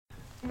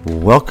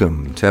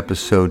Welcome to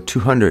episode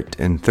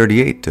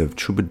 238 of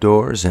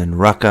Troubadours and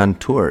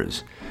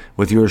Raconteurs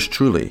with yours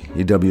truly,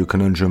 E.W.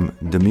 Conundrum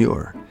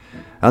Demure.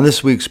 On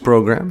this week's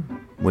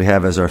program, we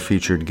have as our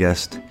featured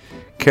guest,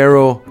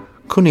 Carol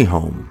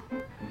Kuniholm.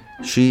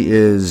 She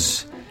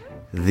is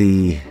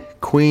the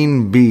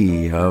queen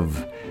bee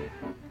of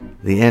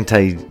the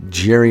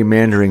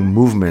anti-gerrymandering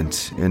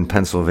movement in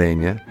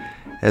Pennsylvania,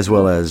 as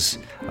well as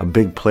a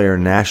big player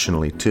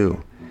nationally,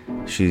 too.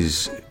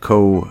 She's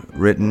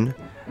co-written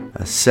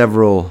a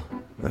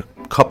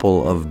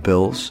couple of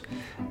bills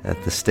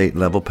at the state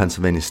level,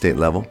 Pennsylvania state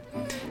level,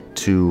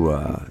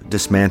 to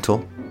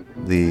dismantle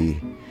the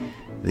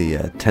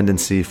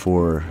tendency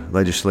for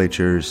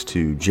legislatures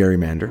to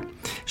gerrymander.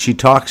 She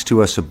talks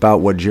to us about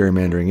what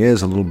gerrymandering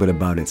is, a little bit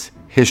about its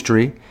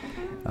history.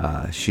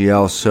 She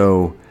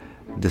also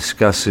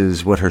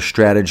discusses what her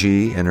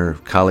strategy and her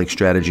colleague's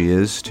strategy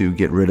is to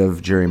get rid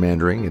of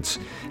gerrymandering, its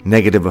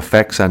negative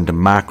effects on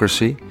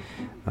democracy,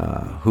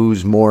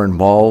 who's more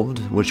involved,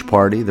 which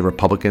party, the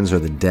Republicans or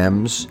the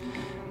Dems,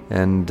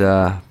 and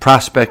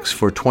prospects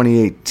for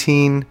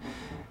 2018,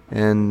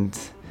 and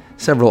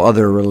several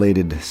other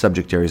related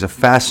subject areas. A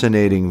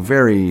fascinating,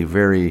 very,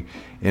 very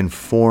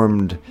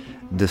informed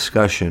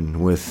discussion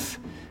with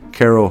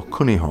Carol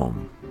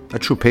Kuniholm, a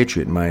true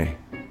patriot in my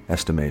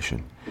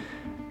estimation.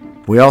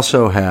 We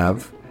also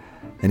have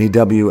an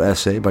EW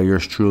essay by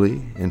yours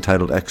truly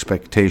entitled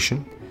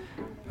Expectation,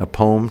 a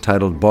poem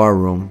titled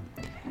Barroom,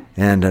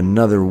 and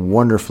another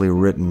wonderfully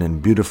written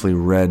and beautifully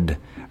read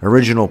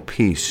original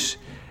piece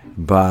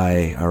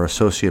by our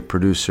associate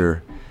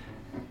producer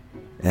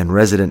and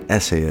resident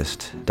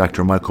essayist,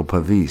 Dr. Michael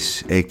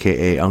Pavis,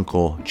 a.k.a.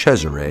 Uncle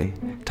Cesare,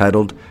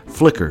 titled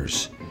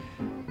Flickers.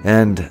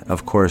 And,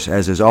 of course,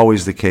 as is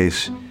always the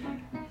case,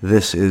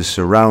 this is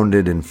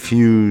surrounded and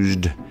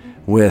fused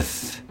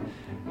with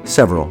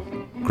several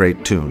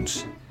great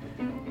tunes.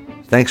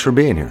 Thanks for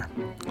being here.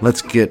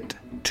 Let's get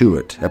to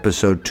it.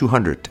 Episode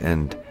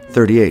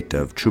 238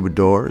 of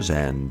Troubadours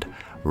and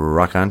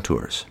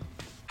Raconteurs.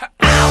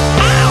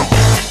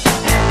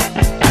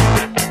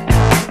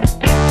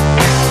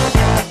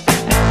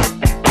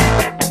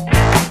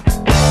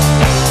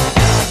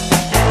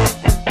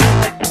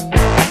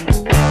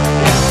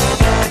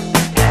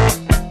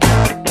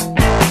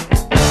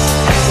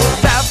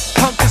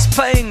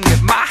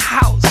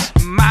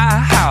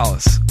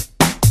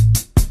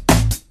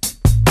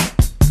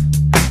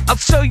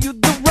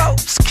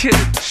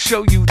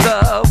 Show you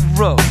the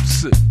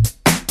ropes.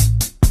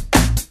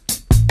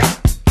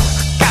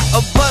 Got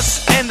a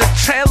bus and a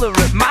trailer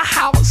at my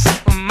house,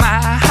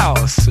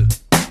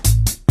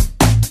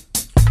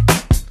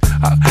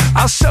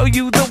 I'll show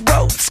you the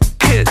ropes,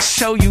 kid,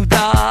 show you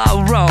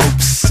the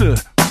ropes.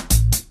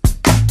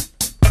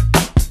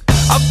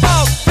 I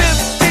bought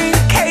 15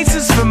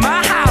 cases for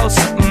my house.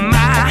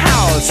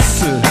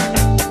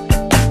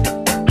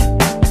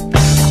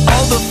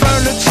 All the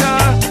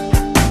furniture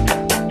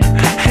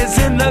is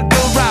in the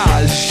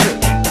garage.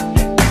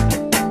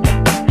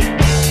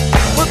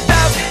 But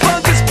that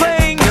funk is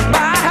playing in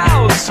my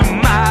house.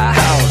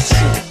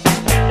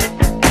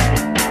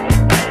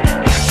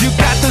 You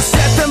got to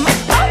set them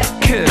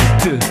up, kid.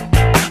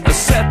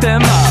 Set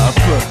them up.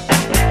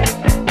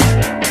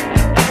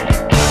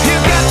 You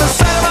got to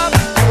set them up.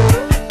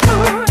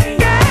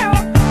 Yeah.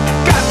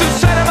 Got to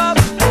set them up.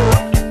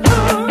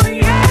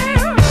 Yeah.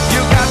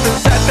 You got to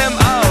set them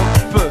up.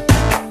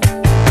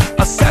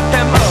 Set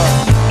them up.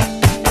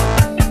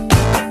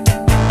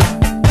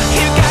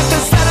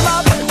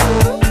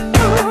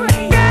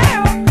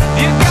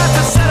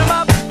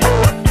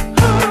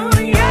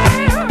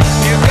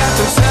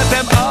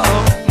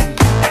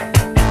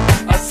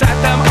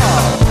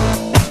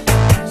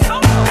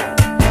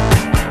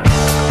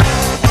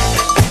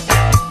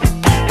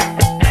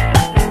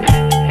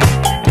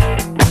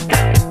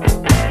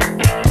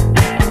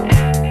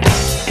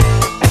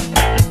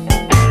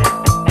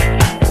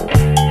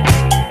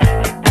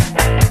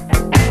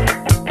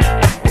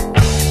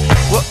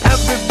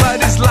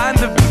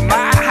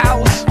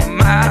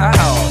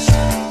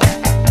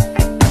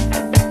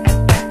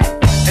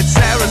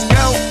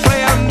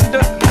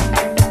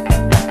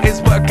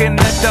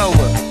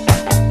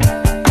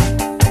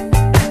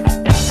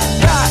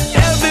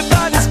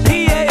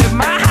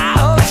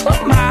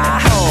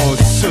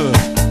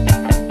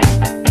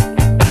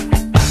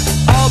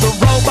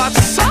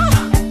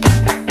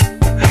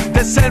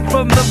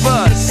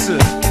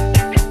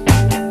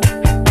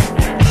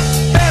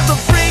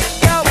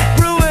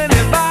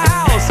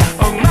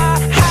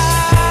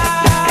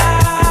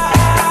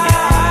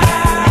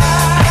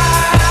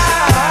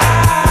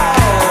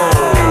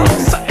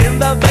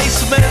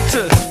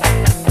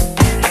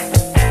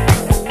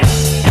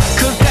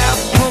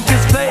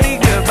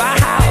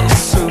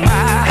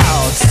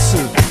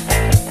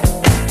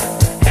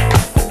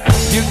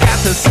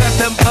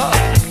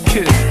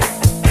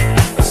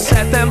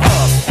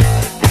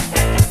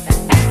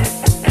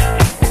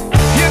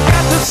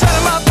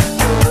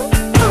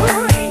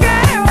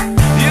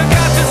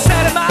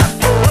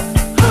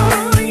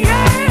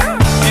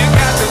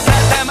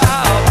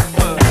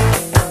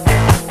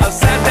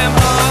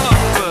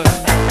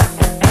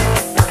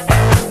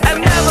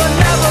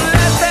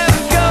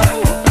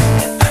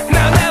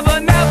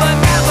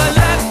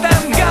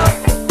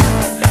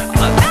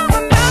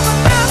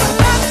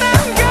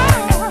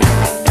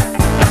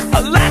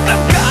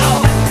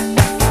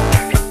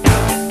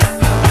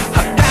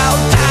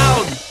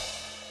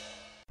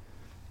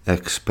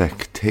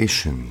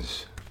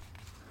 Expectations.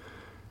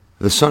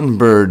 The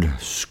sunbird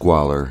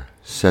squalor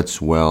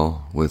sets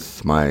well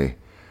with my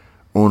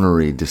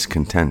ornery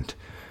discontent.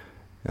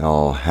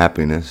 All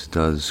happiness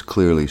does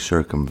clearly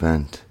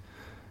circumvent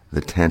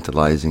the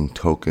tantalizing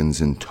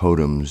tokens and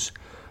totems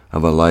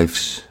of a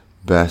life's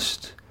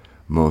best,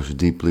 most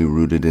deeply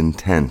rooted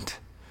intent.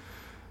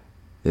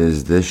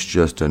 Is this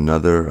just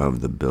another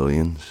of the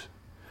billions,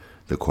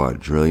 the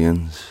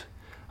quadrillions,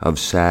 of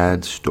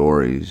sad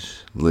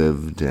stories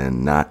lived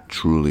and not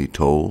truly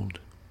told?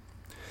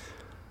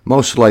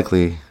 Most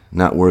likely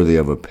not worthy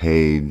of a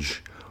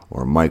page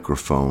or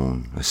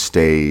microphone, a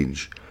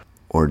stage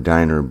or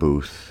diner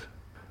booth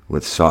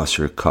with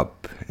saucer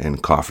cup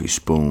and coffee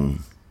spoon.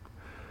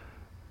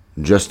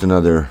 Just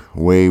another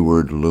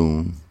wayward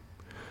loon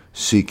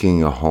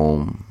seeking a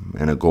home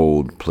and a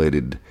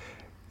gold-plated,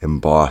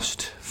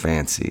 embossed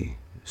fancy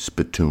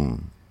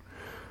spittoon.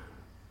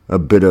 A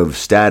bit of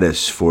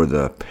status for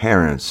the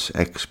parents'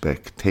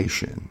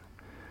 expectation.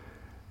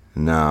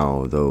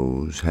 Now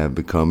those have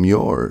become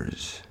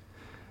yours,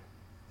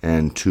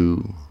 and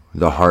to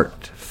the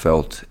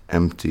heart-felt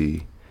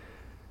empty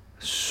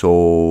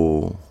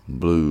soul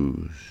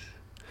blues,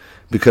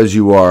 because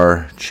you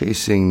are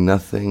chasing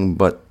nothing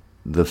but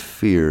the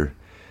fear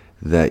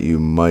that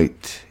you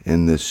might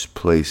in this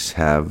place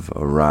have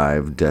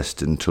arrived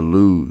destined to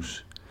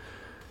lose.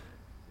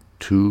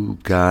 Too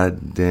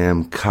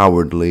goddamn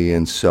cowardly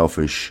and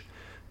selfish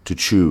to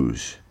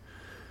choose.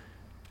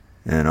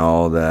 And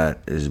all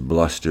that is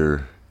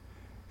bluster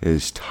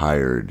is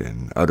tired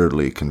and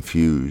utterly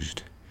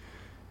confused.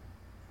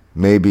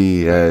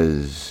 Maybe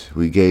as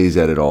we gaze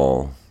at it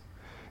all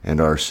and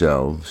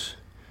ourselves,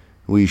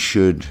 we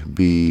should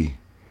be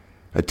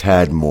a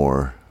tad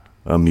more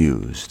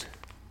amused.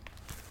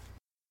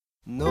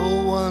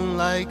 No one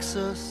likes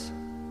us,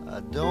 I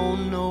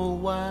don't know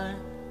why.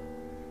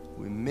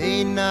 We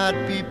may not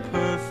be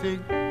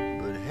perfect,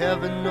 but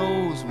heaven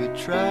knows we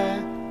try.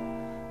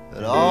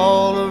 But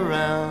all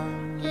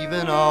around,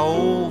 even our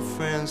old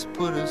friends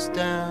put us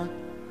down.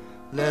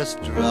 Let's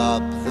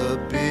drop the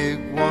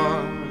big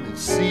one and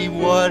see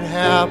what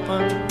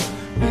happens.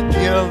 We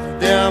give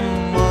them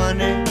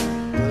money,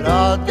 but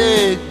are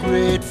they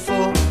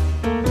grateful?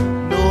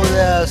 No,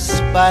 they're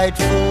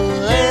spiteful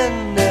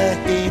and they're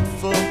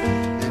hateful.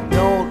 They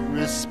don't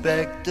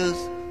respect us,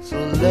 so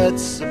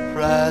let's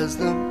surprise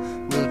them.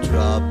 We'll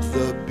drop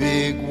the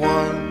big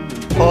one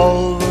and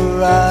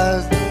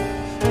pulverize them.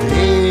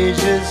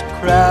 Asia's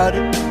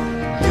crowded,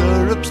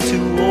 Europe's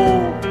too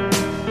old,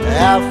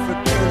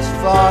 Africa's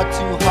far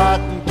too hot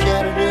and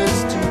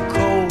Canada's too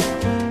cold,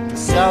 and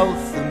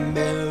South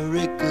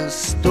America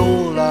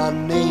stole our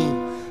name.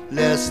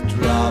 Let's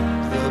drop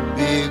the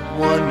big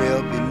one,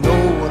 there'll be no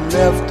one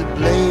left to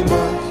blame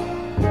us.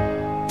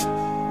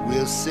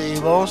 We'll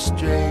save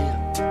Australia,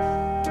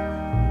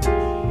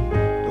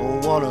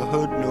 don't wanna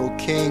hurt no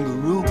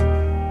kangaroo.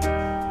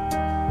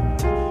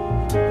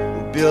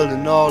 We're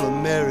building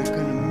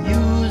all-American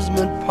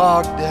amusement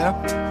park there.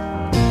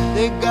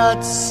 They got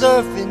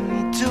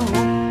surfing too.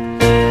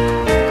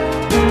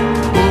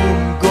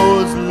 Boom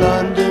goes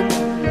London,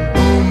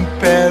 boom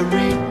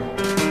Paris.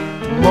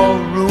 More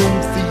room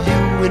for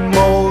you and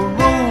more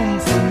room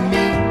for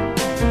me.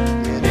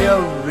 In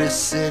every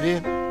city,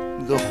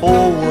 the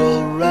whole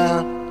world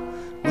round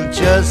will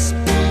just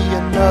be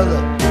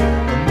another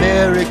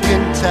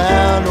American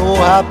town. Oh,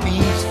 how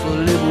peaceful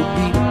it will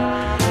be.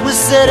 We'll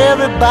set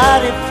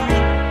everybody free.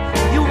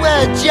 You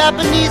wear a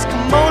Japanese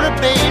kimono,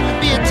 baby,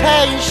 be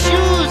Italian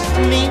shoes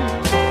for me.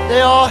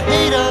 They all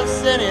hate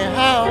us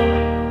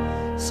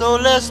anyhow. So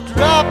let's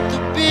drop the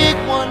big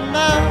one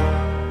now.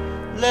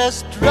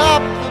 Let's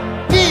drop the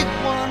big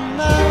one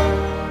now.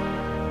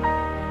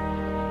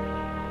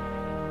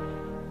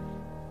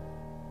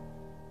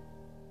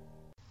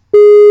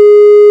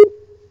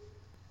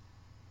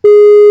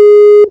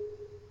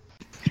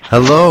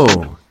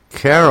 Hello,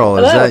 Carol,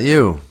 Hello. is that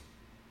you?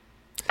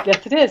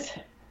 Yes, it is.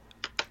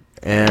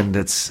 And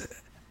it's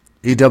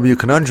E.W.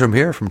 Conundrum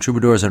here from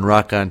Troubadours and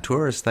Rock on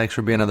Tours. Thanks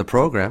for being on the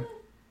program.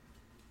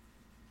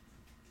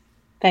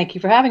 Thank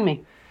you for having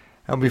me.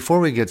 Now, before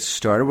we get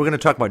started, we're going to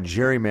talk about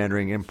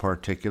gerrymandering in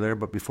particular,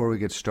 but before we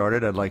get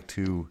started, I'd like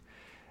to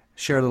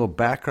share a little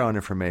background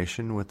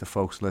information with the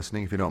folks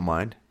listening, if you don't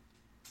mind.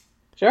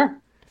 Sure.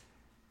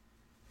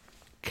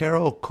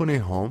 Carol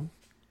Kuniholm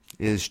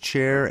is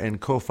chair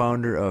and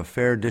co-founder of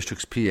Fair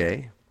Districts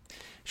PA.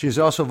 She is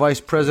also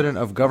vice president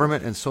of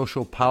government and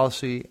social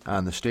policy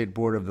on the state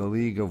board of the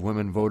League of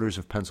Women Voters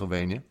of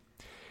Pennsylvania.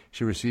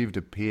 She received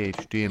a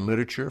PhD in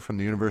literature from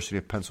the University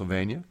of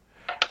Pennsylvania,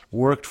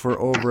 worked for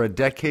over a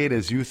decade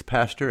as youth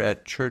pastor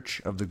at Church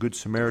of the Good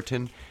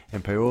Samaritan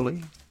in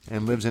Paoli,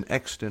 and lives in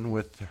Exton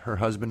with her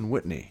husband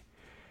Whitney.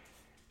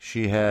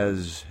 She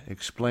has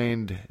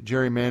explained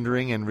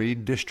gerrymandering and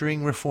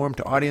redistricting reform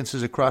to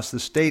audiences across the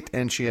state,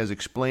 and she has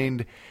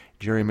explained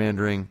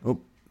gerrymandering. Oh,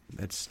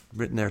 it's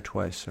written there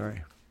twice,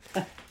 sorry.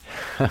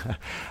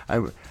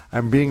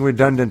 I'm being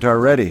redundant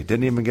already.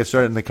 Didn't even get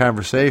started in the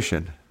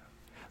conversation.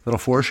 A little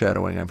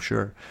foreshadowing, I'm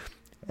sure.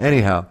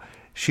 Anyhow,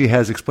 She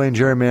has explained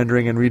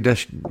gerrymandering and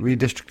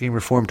redistricting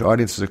reform to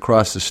audiences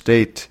across the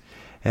state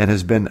and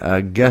has been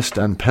a guest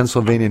on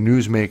Pennsylvania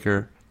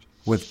Newsmaker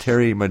with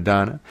Terry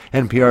Madonna,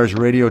 NPR's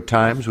Radio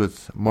Times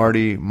with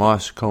Marty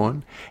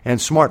Moss-Cohen, and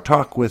Smart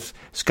Talk with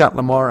Scott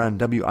Lamar on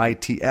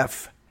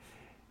WITF.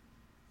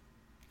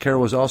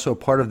 Carol was also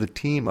part of the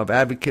team of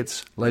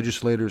advocates,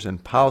 legislators,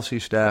 and policy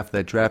staff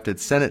that drafted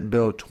Senate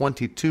Bill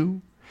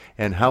 22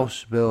 and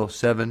House Bill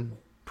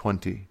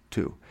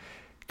 722.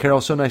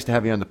 Carol, so nice to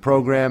have you on the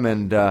program,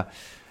 and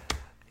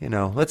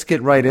let's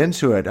get right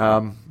into it.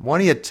 Why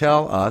don't you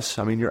tell us,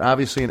 you're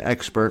obviously an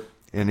expert,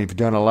 and you've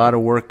done a lot of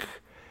work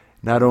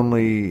not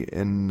only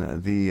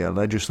in the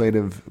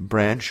legislative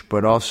branch,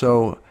 but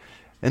also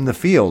in the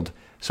field.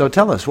 So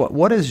tell us,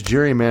 what is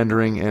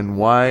gerrymandering and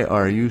why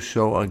are you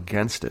so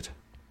against it?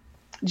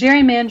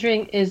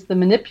 Gerrymandering is the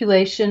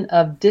manipulation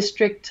of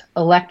district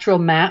electoral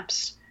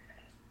maps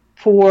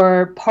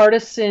for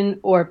partisan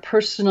or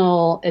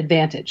personal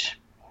advantage.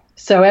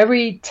 So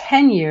every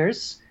 10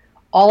 years,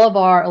 all of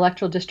our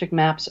electoral district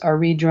maps are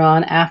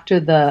redrawn after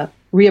the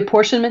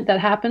reapportionment that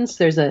happens.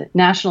 There's a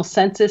national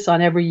census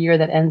on every year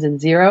that ends in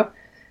 0.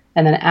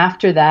 And then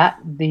after that,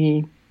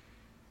 the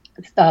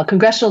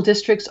congressional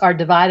districts are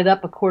divided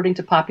up according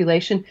to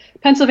population.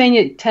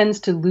 Pennsylvania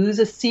tends to lose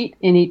a seat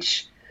in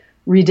each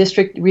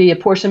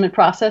reapportionment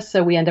process,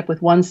 so we end up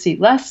with one seat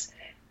less.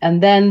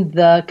 And then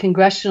the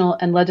congressional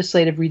and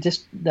legislative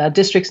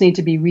districts need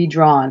to be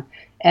redrawn.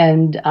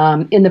 And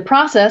in the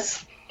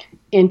process,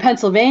 in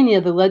Pennsylvania,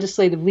 the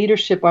legislative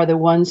leadership are the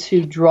ones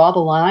who draw the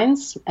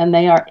lines, and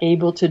they are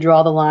able to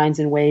draw the lines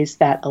in ways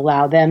that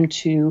allow them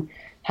to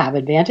have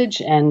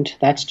advantage, and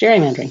that's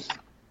gerrymandering.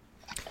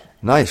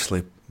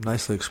 Nicely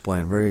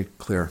explained, very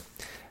clear.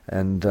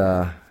 And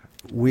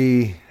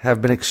we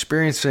have been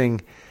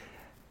experiencing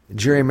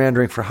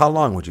gerrymandering for how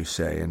long, would you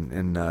say,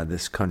 in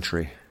this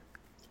country?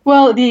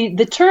 Well,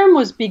 the term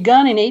was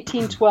begun in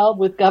 1812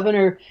 with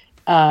Governor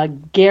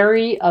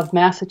Gary of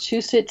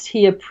Massachusetts.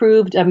 He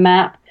approved a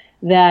map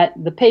that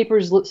the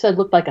papers said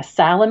looked like a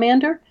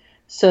salamander.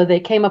 So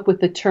they came up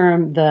with the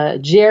term the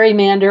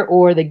gerrymander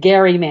or the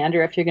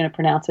Garymander, if you're going to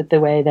pronounce it the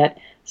way that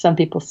some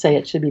people say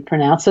it should be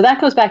pronounced. So that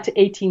goes back to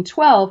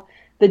 1812.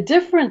 The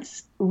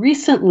difference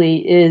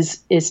recently is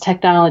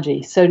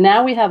technology. So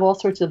now we have all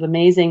sorts of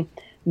amazing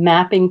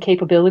mapping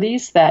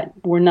capabilities that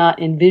were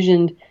not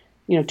envisioned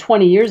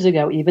 20 years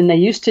ago even. They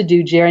used to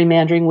do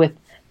gerrymandering with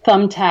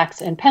thumbtacks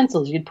and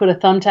pencils. You'd put a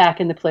thumbtack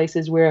in the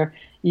places where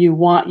you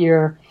want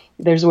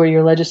there's where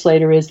your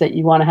legislator is that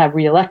you want to have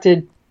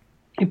reelected.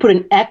 You put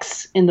an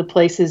X in the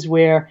places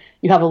where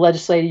you have a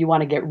legislator you want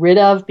to get rid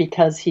of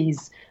because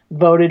he's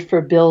voted for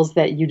bills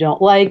that you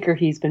don't like, or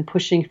he's been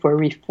pushing for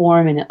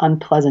reform in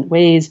unpleasant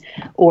ways,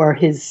 or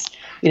he's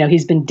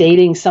been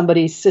dating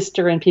somebody's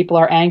sister and people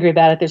are angry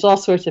about it. There's all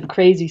sorts of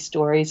crazy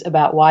stories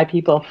about why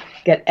people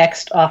get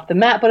X'd off the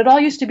map, but it all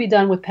used to be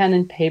done with pen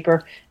and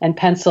paper and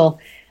pencil.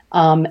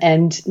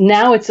 And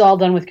now it's all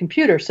done with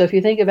computers. So if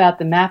you think about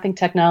the mapping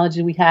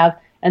technology we have,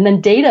 and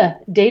then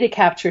data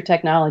capture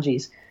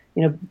technologies,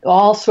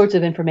 all sorts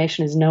of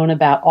information is known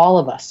about all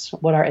of us,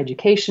 what our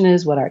education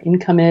is, what our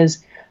income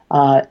is,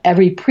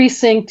 every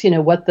precinct,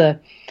 what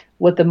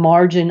the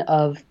margin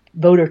of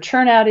voter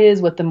turnout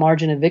is, what the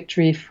margin of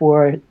victory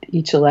for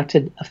each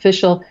elected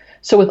official.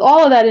 So with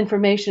all of that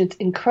information, it's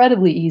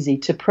incredibly easy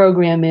to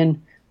program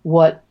in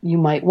what you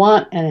might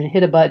want and then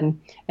hit a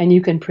button, and you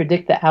can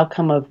predict the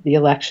outcome of the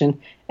election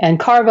and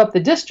carve up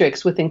the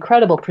districts with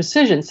incredible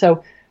precision.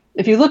 So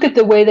if you look at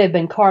the way they've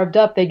been carved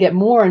up, they get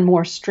more and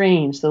more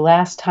strange. The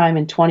last time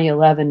in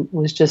 2011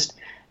 was just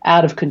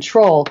out of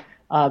control.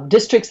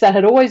 Districts that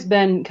had always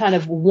been kind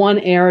of one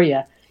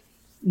area,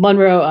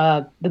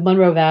 the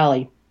Monroe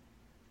Valley,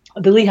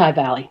 the Lehigh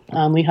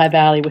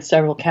Valley with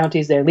several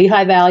counties there.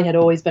 Lehigh Valley had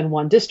always been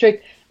one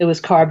district. It was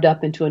carved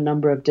up into a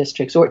number of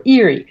districts. Or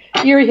Erie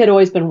had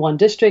always been one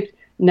district.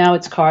 Now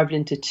it's carved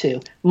into 2.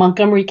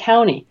 Montgomery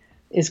County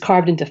is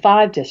carved into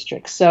 5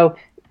 districts. So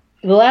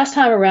the last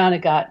time around,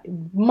 it got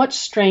much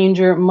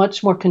stranger,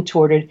 much more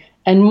contorted,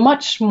 and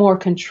much more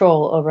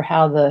control over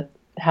how the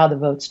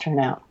votes turn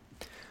out.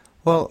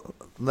 Well,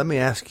 let me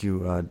ask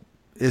you,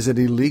 is it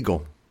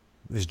illegal?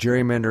 Is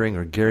gerrymandering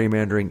or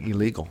Garymandering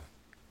illegal?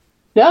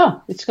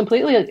 No, it's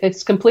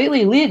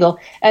completely legal.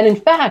 And in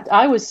fact,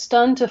 I was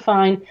stunned to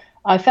find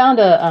I found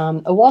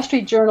a Wall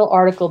Street Journal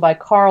article by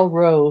Karl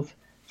Rove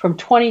from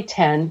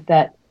 2010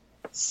 that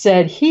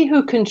said, "He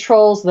who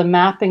controls the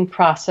mapping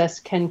process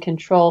can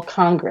control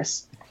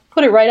Congress."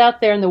 Put it right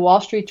out there in the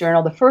Wall Street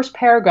Journal. The first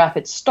paragraph,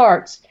 it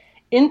starts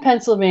in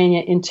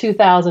Pennsylvania in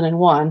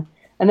 2001,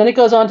 and then it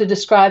goes on to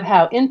describe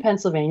how in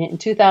Pennsylvania in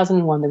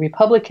 2001, the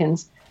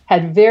Republicans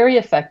had very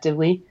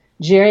effectively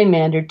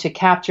gerrymandered to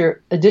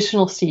capture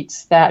additional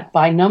seats that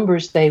by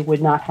numbers they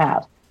would not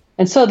have.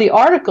 And so the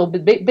article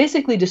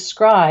basically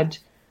described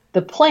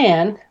the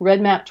plan,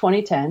 Red Map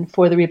 2010,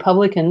 for the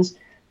Republicans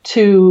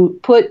to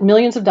put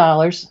millions of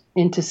dollars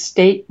into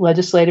state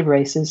legislative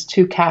races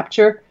to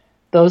capture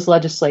those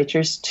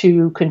legislatures,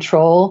 to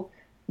control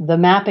the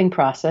mapping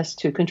process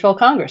to control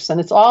Congress. And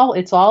it's all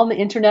on the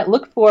internet.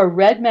 Look for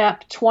Red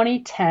Map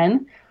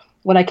 2010.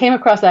 When I came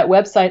across that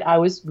website, I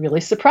was really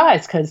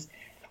surprised because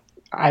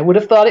I would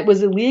have thought it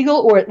was illegal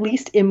or at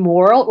least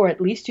immoral, or at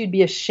least you'd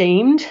be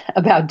ashamed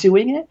about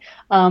doing it.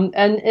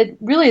 And it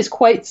really is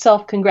quite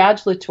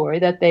self-congratulatory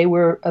that they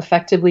were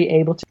effectively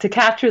able to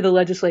capture the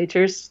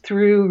legislatures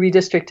through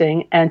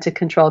redistricting and to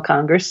control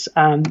Congress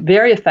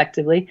very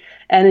effectively.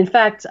 And in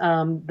fact,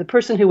 the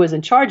person who was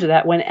in charge of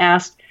that, when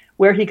asked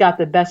where he got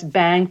the best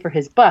bang for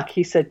his buck,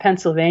 he said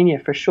Pennsylvania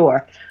for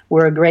sure.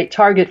 We're a great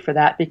target for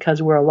that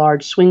because we're a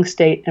large swing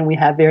state and we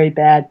have very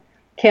bad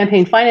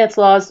campaign finance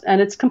laws,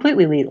 and it's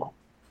completely legal.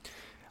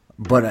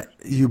 But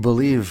you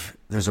believe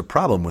there's a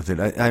problem with it.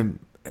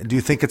 Do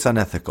you think it's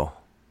unethical?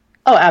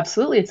 Oh,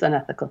 absolutely, it's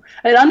unethical.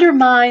 It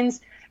undermines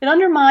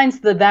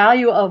the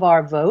value of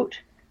our vote.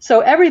 So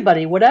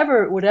everybody,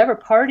 whatever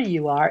party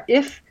you are,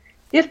 if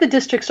the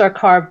districts are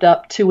carved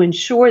up to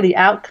ensure the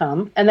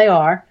outcome, and they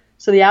are,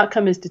 so the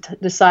outcome is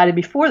decided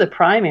before the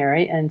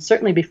primary and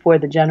certainly before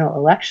the general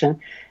election.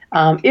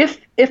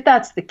 If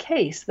that's the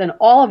case, then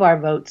all of our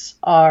votes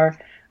are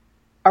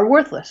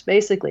worthless.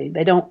 Basically,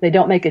 they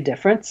don't make a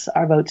difference.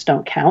 Our votes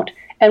don't count.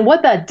 And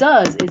what that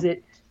does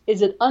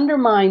is it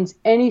undermines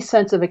any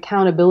sense of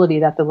accountability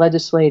that the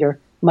legislator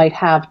might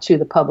have to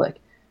the public.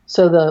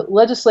 So the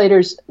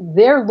legislators,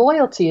 their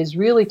loyalty is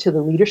really to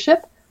the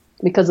leadership,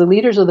 because the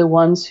leaders are the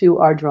ones who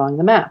are drawing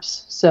the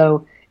maps.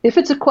 So if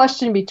it's a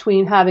question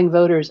between having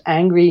voters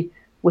angry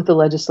with the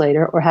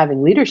legislator or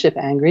having leadership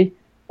angry,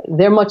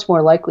 they're much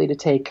more likely to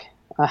take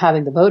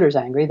having the voters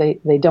angry.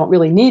 They don't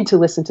really need to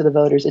listen to the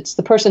voters. It's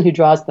the person who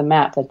draws the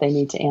map that they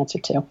need to answer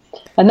to.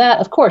 And that,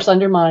 of course,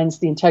 undermines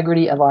the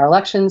integrity of our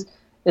elections.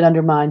 It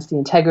undermines the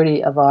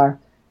integrity of our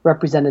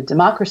representative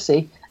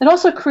democracy. It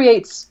also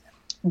creates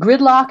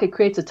gridlock. It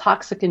creates a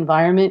toxic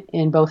environment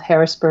in both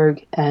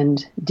Harrisburg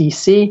and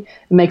D.C.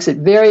 It makes it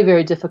very,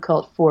 very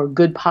difficult for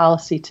good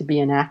policy to be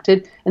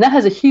enacted. And that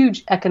has a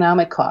huge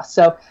economic cost.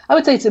 So I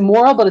would say it's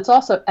immoral, but it's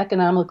also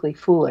economically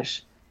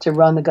foolish to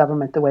run the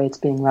government the way it's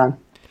being run.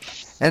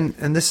 And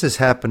this is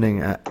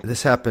happening.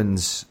 This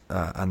happens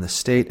on the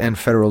state and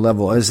federal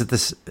level. Is it the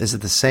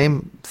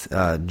same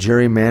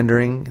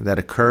gerrymandering that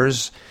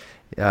occurs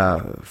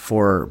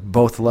for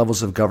both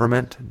levels of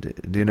government?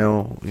 Do you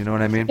know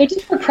what I mean? They're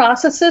different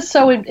processes.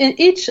 So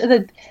in each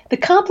the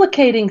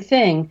complicating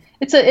thing,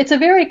 it's a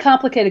very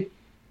complicated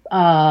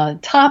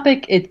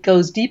topic. It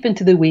goes deep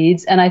into the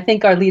weeds, and I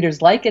think our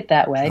leaders like it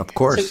that way. Of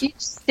course. So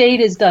each state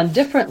is done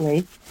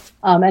differently.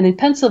 And in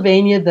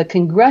Pennsylvania, the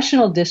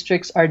congressional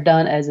districts are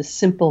done as a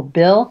simple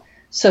bill.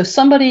 So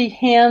somebody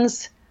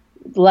hands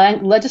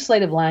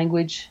legislative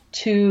language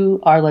to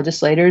our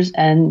legislators,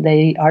 and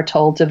they are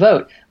told to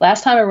vote.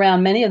 Last time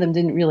around, many of them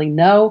didn't really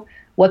know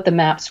what the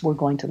maps were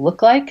going to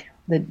look like,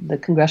 the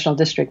congressional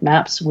district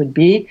maps would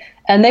be.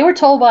 And they were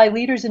told by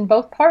leaders in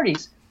both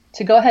parties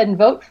to go ahead and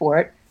vote for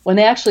it. When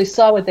they actually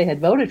saw what they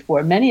had voted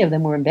for, many of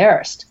them were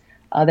embarrassed.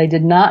 They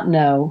did not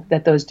know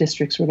that those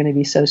districts were going to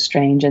be so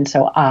strange and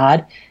so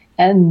odd.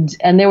 And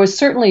there was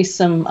certainly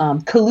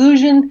some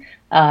collusion.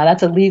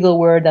 That's a legal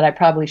word that I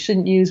probably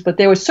shouldn't use, but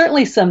there was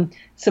certainly some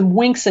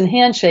winks and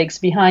handshakes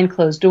behind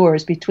closed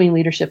doors between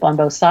leadership on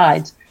both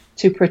sides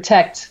to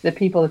protect the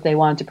people that they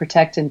wanted to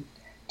protect and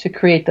to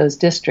create those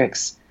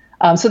districts.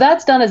 So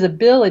that's done as a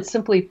bill. It's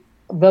simply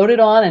voted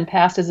on and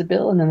passed as a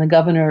bill, and then the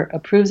governor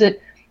approves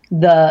it.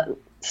 The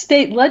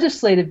state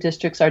legislative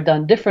districts are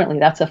done differently.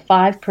 That's a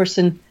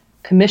 5-person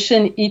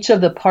commission. Each of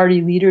the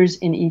party leaders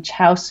in each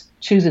house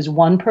chooses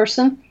one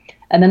person.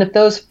 And then if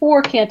those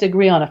 4 can't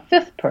agree on a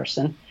 5th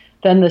person,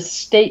 then the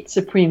state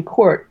Supreme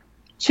Court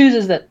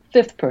chooses that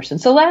 5th person.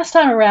 So last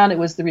time around, it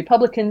was the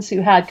Republicans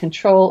who had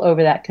control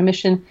over that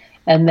commission,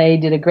 and they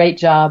did a great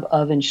job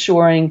of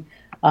ensuring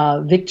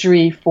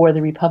victory for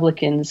the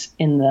Republicans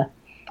in the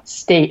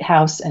state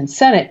House and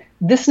Senate.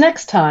 This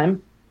next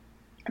time,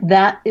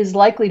 that is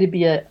likely to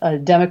be a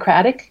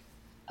Democratic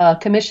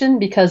commission,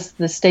 because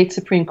the state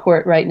Supreme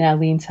Court right now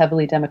leans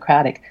heavily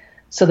Democratic.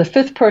 So the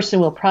 5th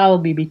person will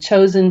probably be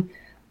chosen,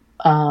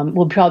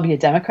 will probably be a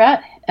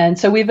Democrat. And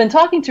so we've been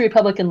talking to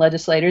Republican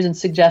legislators and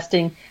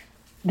suggesting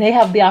they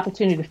have the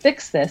opportunity to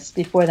fix this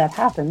before that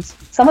happens.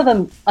 Some of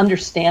them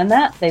understand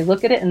that. They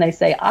look at it and they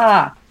say,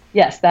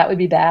 yes, that would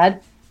be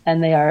bad.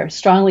 And they are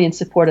strongly in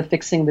support of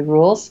fixing the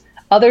rules.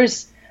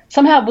 Others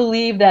somehow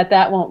believe that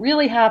that won't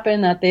really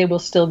happen, that they will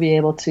still be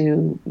able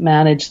to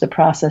manage the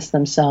process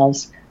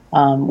themselves.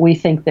 We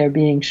think they're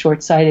being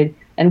short-sighted.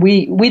 And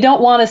we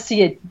don't want to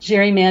see it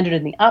gerrymandered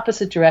in the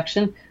opposite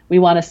direction. We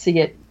want to see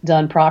it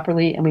done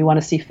properly, and we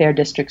want to see fair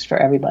districts for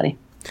everybody.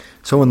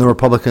 So when the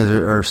Republicans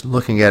are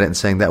looking at it and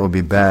saying that would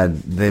be bad,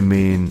 they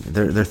mean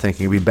they're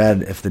thinking it would be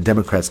bad if the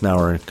Democrats now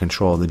are in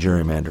control of the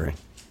gerrymandering.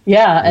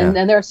 Yeah,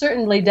 and there are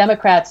certainly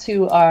Democrats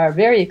who are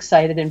very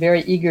excited and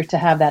very eager to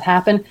have that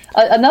happen.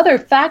 Another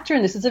factor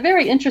in this is a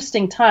very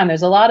interesting time.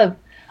 There's a lot of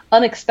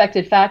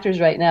unexpected factors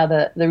right now.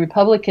 The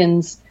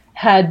Republicans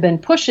had been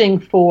pushing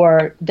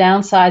for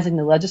downsizing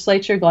the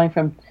legislature, going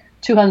from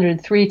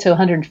 203 to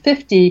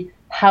 150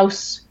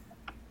 House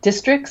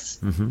districts.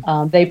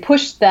 They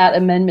pushed that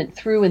amendment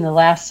through in the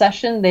last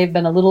session. They've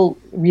been a little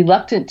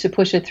reluctant to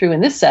push it through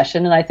in this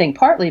session, and I think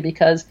partly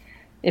because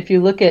if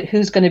you look at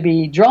who's going to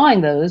be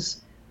drawing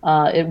those,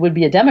 it would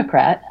be a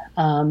Democrat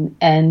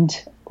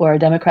or a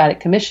Democratic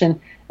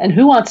commission. And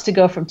who wants to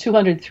go from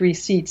 203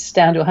 seats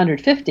down to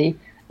 150?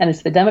 And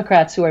it's the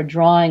Democrats who are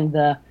drawing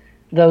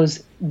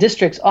those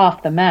districts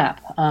off the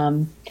map.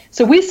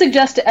 So we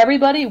suggest to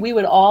everybody we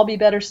would all be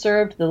better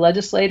served, the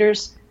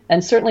legislators,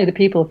 and certainly the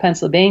people of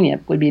Pennsylvania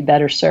would be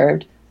better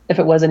served if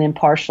it was an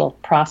impartial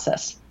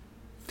process.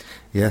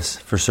 Yes,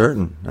 for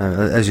certain.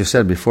 As you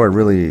said before, it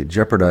really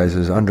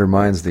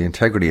undermines the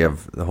integrity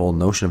of the whole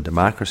notion of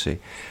democracy.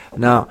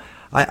 Now,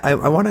 I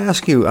want to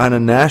ask you on a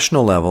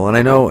national level, and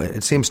I know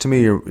it seems to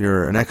me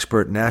you're an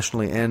expert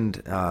nationally and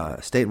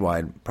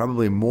statewide,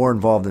 probably more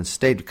involved in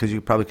state because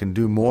you probably can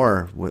do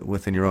more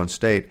within your own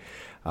state.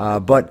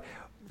 But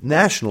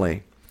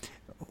nationally,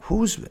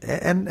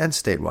 and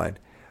statewide,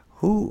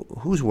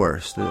 who's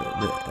worse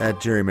at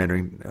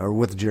gerrymandering or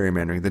with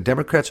gerrymandering, the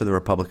Democrats or the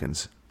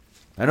Republicans?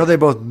 I know they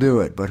both do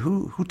it, but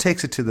who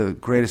takes it to the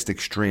greatest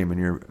extreme in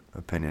your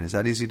opinion? Is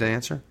that easy to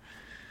answer?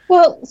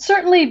 Well,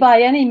 certainly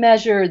by any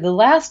measure, the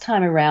last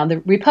time around,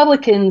 the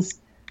Republicans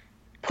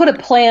put a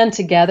plan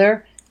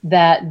together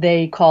that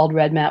they called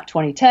Red Map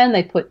 2010.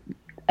 They put,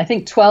 I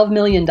think, $12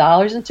 million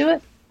into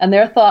it. And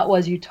their thought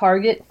was you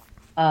target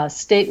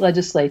state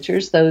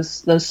legislatures,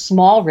 those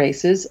small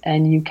races,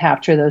 and you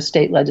capture those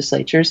state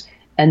legislatures.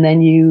 And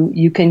then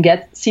you can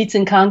get seats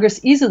in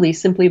Congress easily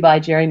simply by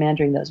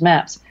gerrymandering those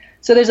maps.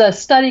 So there's a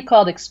study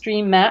called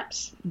Extreme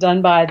Maps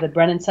done by the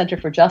Brennan Center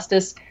for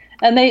Justice.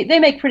 And they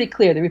make pretty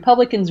clear the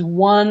Republicans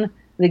won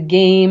the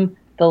game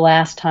the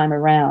last time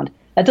around.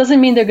 That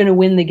doesn't mean they're going to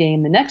win the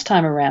game the next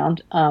time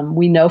around.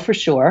 We know for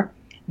sure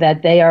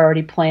that they are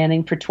already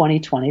planning for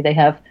 2020. They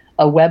have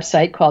a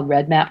website called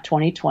Red Map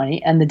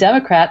 2020, and the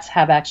Democrats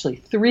have actually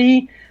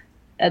three,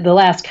 at the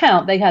last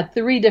count, they had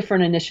three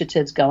different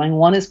initiatives going.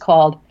 One is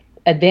called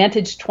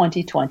Advantage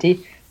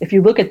 2020. If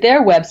you look at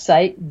their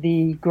website,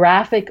 the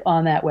graphic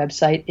on that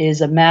website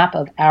is a map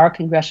of our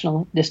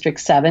Congressional District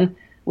 7,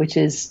 which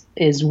is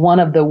one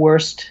of the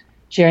worst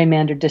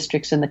gerrymandered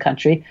districts in the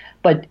country.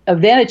 But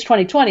Advantage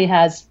 2020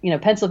 has,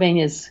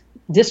 Pennsylvania's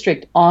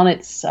district on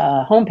its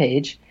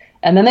homepage.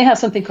 And then they have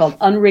something called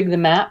Unrig the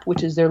Map,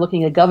 which is they're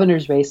looking at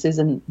governor's races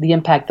and the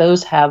impact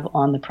those have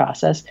on the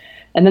process.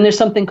 And then there's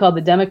something called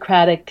the National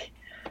Democratic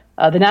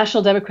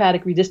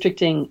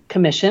Redistricting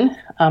Commission,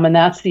 and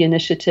that's the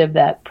initiative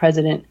that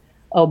President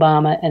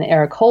Obama and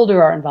Eric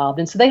Holder are involved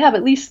in. So they have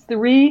at least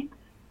three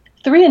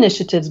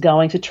initiatives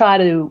going to try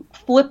to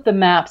flip the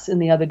maps in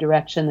the other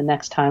direction the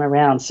next time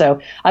around. So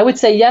I would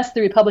say, yes,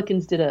 the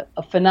Republicans did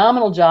a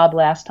phenomenal job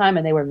last time,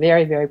 and they were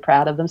very, very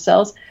proud of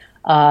themselves.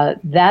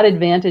 That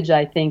advantage,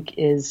 I think,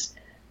 is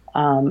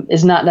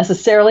not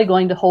necessarily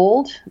going to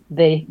hold.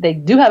 They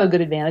do have a good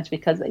advantage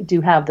because they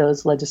do have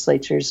those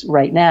legislatures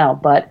right now,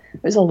 but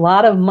there's a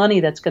lot of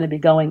money that's going to be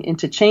going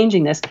into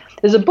changing this.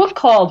 There's a book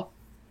called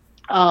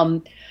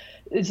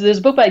there's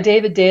a book by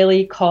David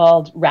Daley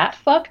called Rat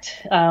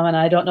Fucked, and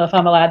I don't know if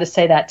I'm allowed to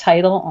say that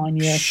title on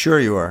your.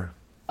 Sure, you are.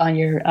 On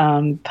your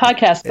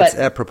podcast, but it's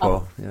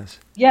apropos. Yes.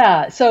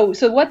 Yeah. So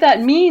what that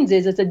means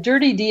is it's a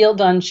dirty deal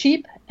done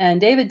cheap, and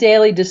David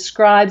Daley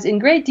describes in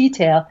great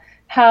detail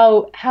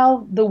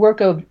how the work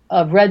of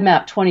Red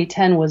Map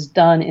 2010 was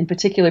done in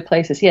particular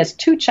places. He has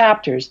two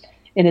chapters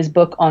in his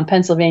book on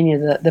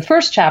Pennsylvania. The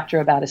first chapter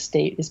about a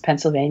state is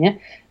Pennsylvania,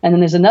 and then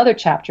there's another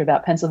chapter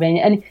about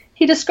Pennsylvania. And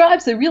he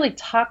describes the really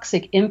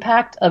toxic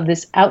impact of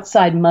this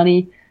outside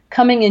money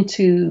coming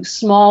into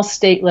small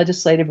state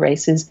legislative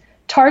races,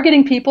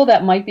 targeting people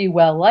that might be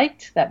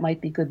well-liked, that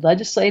might be good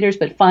legislators,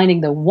 but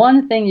finding the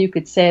one thing you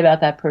could say about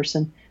that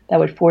person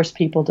that would force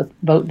people to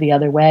vote the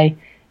other way.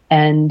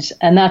 And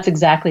that's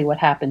exactly what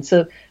happened.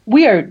 So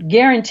we are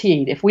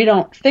guaranteed, if we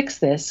don't fix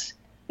this,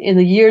 in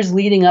the years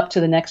leading up to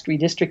the next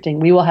redistricting,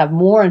 we will have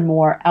more and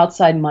more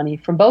outside money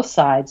from both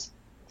sides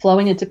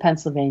flowing into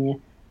Pennsylvania,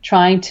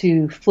 trying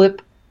to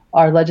flip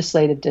our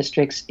legislative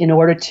districts in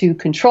order to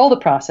control the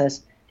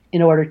process,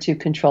 in order to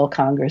control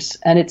Congress.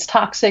 And it's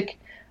toxic.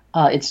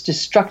 It's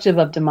destructive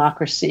of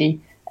democracy.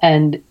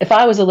 And if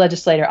I was a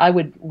legislator, I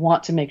would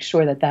want to make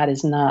sure that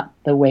is not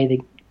the way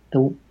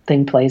the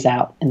thing plays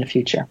out in the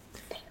future.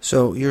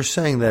 So you're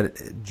saying that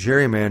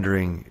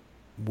gerrymandering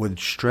would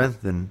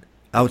strengthen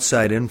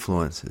outside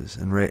influences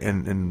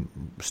and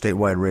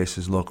statewide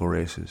races, local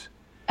races?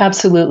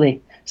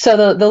 Absolutely.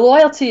 So the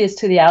loyalty is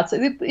to the outside.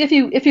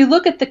 If you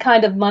look at the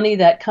kind of money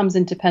that comes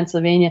into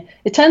Pennsylvania,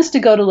 it tends to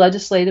go to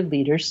legislative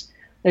leaders.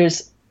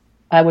 There's,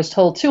 I was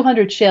told,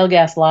 200 shale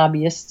gas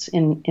lobbyists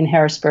in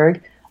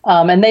Harrisburg,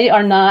 and they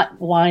are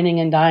not whining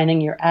and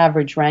dining your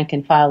average rank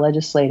and file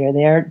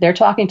legislator. They're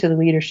talking to the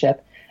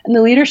leadership, and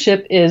the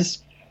leadership is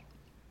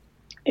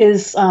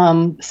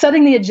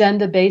setting the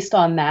agenda based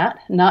on that,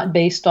 not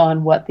based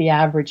on what the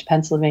average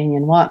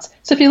Pennsylvanian wants.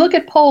 So if you look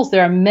at polls,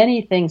 there are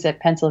many things that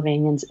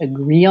Pennsylvanians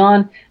agree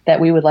on that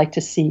we would like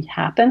to see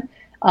happen.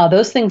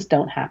 Those things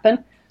don't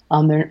happen.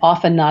 They're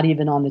often not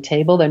even on the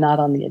table. They're not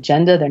on the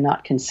agenda. They're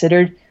not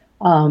considered.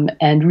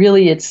 And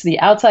really, it's the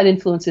outside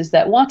influences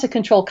that want to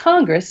control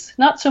Congress,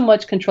 not so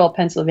much control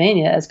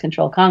Pennsylvania as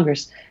control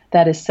Congress,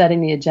 that is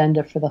setting the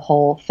agenda for the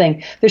whole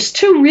thing. There's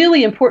two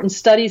really important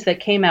studies that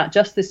came out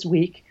just this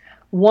week.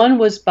 One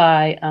was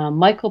by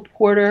Michael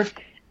Porter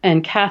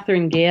and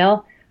Catherine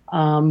Gale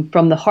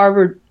from the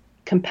Harvard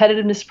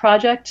Competitiveness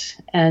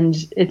Project, and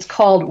it's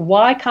called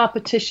Why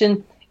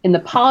Competition in the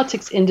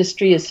Politics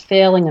Industry is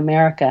Failing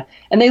America.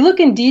 And they look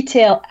in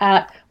detail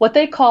at what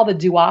they call the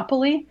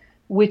duopoly,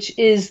 which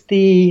is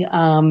the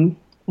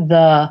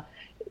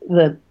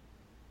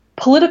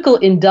political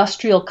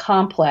industrial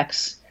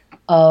complex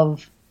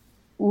of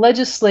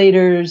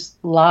legislators,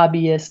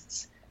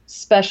 lobbyists,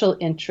 special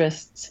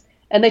interests.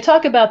 And they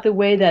talk about the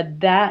way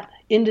that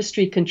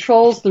industry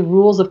controls the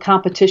rules of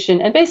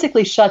competition and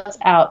basically shuts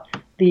out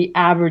the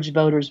average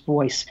voter's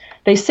voice.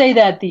 They say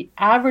that the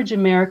average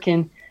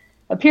American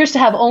appears to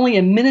have only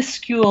a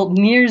minuscule,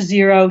 near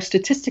zero,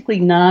 statistically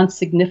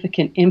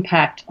non-significant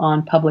impact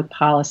on public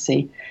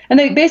policy. And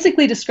they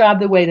basically describe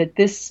the way that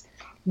this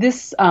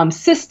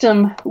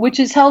system, which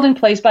is held in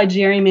place by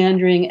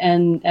gerrymandering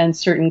and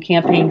certain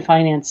campaign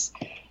finance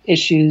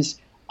issues,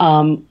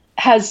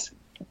 has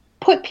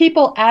put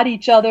people at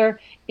each other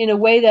in a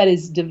way that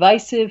is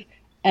divisive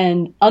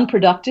and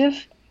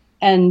unproductive.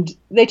 And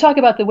they talk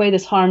about the way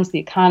this harms the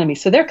economy.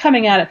 So they're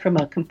coming at it from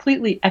a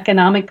completely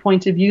economic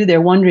point of view.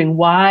 They're wondering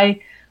why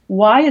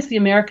is the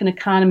American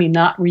economy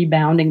not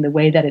rebounding the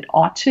way that it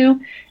ought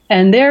to?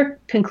 And their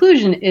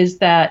conclusion is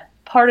that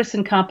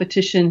partisan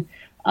competition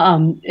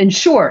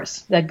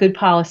ensures that good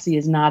policy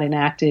is not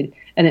enacted,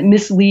 and it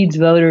misleads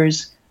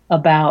voters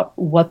about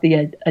what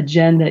the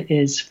agenda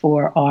is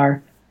for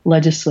our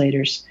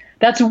legislators.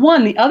 That's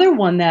one. The other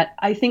one that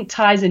I think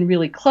ties in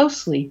really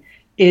closely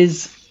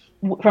is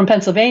from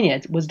Pennsylvania.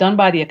 It was done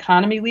by the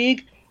Economy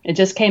League. It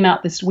just came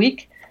out this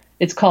week.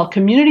 It's called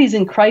Communities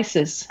in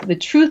Crisis, the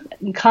Truth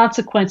and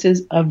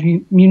Consequences of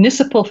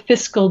Municipal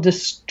Fiscal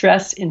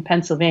Distress in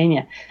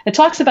Pennsylvania. It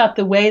talks about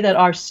the way that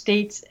our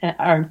states,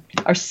 our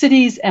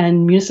cities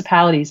and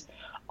municipalities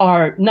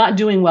are not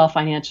doing well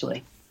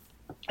financially.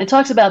 It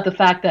talks about the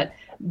fact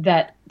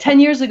that 10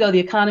 years ago, the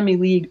Economy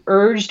League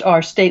urged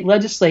our state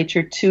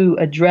legislature to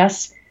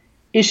address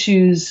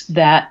issues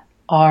that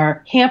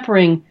are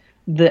hampering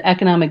the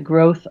economic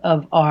growth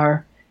of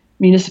our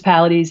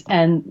municipalities,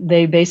 and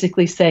they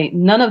basically say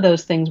none of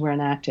those things were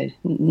enacted.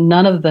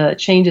 None of the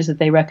changes that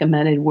they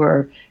recommended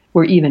were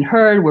even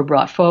heard, were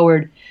brought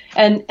forward.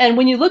 And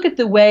when you look at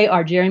the way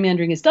our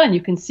gerrymandering is done,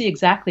 you can see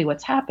exactly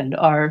what's happened.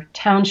 Our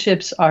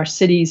townships, our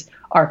cities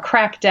are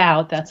cracked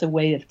out. That's a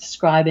way of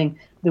describing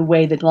the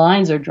way that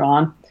lines are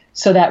drawn,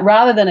 so that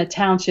rather than a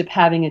township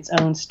having its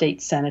own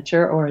state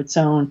senator or its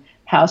own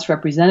House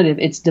representative,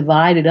 it's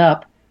divided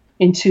up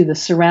into the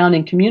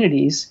surrounding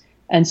communities.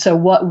 And so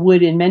what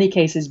would in many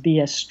cases be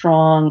a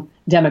strong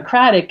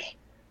Democratic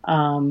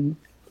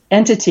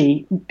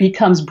entity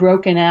becomes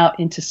broken out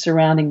into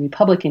surrounding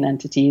Republican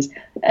entities.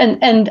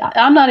 And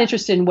I'm not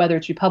interested in whether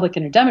it's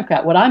Republican or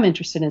Democrat. What I'm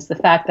interested in is the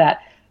fact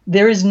that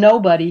there is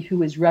nobody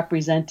who is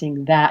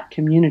representing that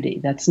community.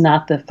 That's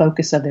not the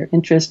focus of their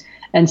interest.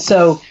 And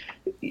so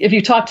if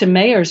you talk to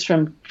mayors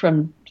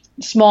from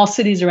small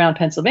cities around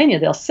Pennsylvania,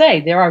 they'll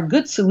say there are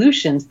good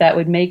solutions that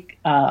would make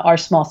our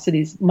small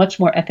cities much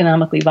more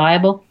economically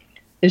viable.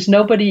 There's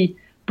nobody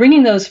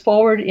bringing those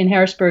forward in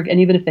Harrisburg, and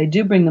even if they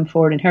do bring them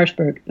forward in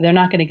Harrisburg, they're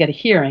not going to get a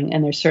hearing,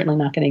 and they're certainly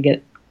not going to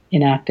get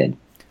enacted.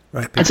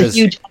 Right, it's a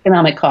huge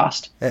economic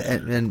cost.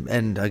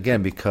 And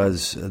again,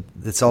 because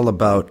it's all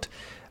about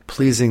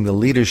pleasing the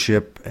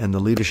leadership, and the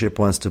leadership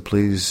wants to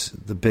please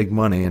the big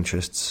money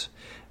interests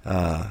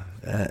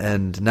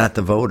and not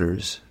the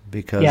voters,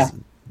 because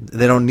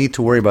they don't need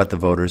to worry about the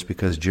voters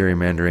because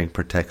gerrymandering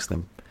protects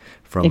them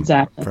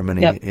from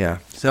any. Yep. Yeah.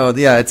 So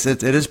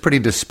it is pretty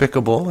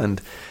despicable,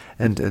 and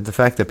the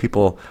fact that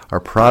people are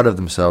proud of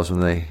themselves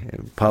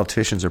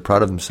politicians are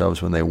proud of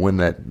themselves when they win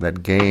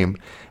that game,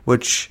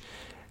 which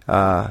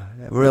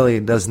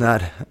really does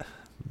not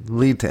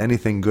lead to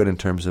anything good in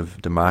terms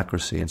of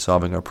democracy and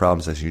solving our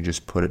problems, as you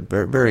just put it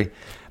very, very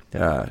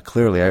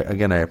clearly.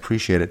 I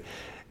appreciate it.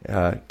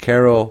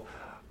 Carol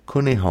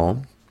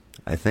Kuniholm,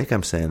 I think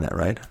I'm saying that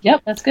right.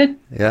 Yep, that's good.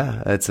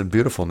 Yeah, it's a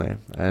beautiful name,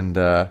 and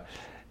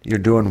you're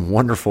doing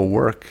wonderful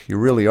work. You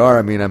really are.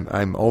 I mean,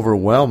 I'm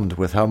overwhelmed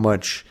with how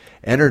much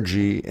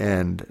energy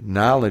and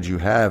knowledge you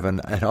have,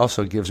 and it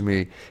also gives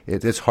me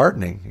it's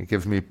heartening. It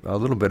gives me a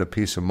little bit of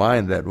peace of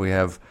mind that we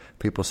have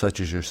people such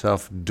as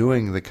yourself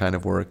doing the kind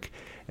of work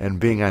and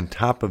being on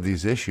top of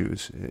these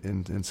issues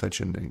in such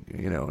an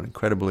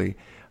incredibly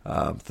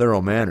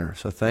thorough manner.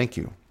 So thank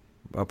you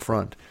up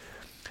front.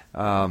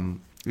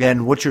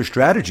 And what's your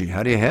strategy?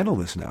 How do you handle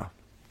this now?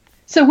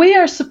 So we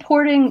are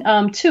supporting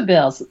two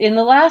bills. In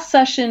the last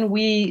session,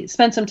 we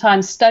spent some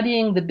time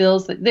studying the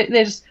bills.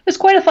 There's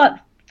quite a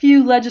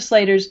few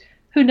legislators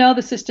who know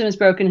the system is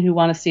broken and who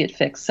want to see it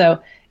fixed.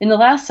 So in the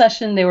last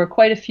session, there were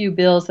quite a few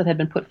bills that had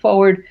been put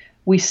forward.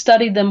 We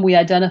studied them. We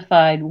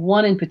identified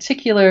one in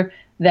particular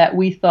that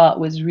we thought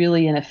was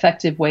really an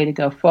effective way to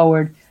go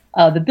forward.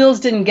 The bills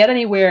didn't get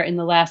anywhere in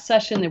the last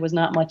session. There was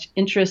not much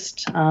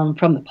interest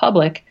from the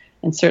public,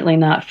 and certainly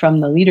not from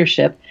the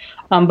leadership.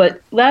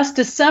 But last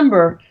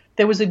December,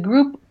 there was a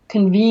group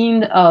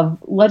convened of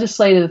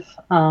legislative,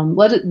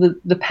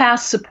 the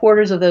past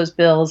supporters of those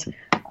bills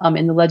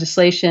in the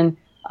legislation,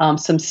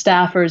 some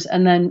staffers,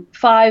 and then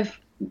 5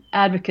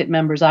 advocate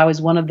members. I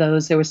was one of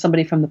those. There was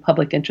somebody from the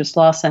Public Interest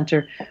Law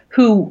Center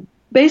who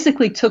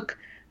basically took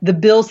the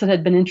bills that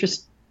had been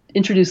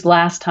introduced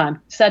last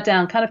time, sat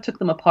down, kind of took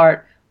them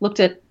apart, looked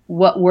at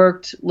what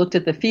worked, looked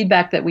at the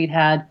feedback that we'd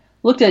had,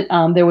 looked at,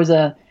 there was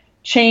a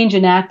change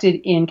enacted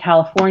in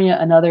California,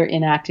 another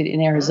enacted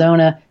in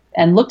Arizona,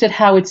 and looked at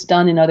how it's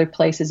done in other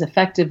places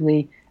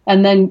effectively,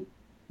 and then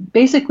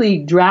basically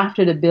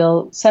drafted a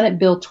bill, Senate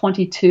Bill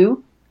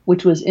 22,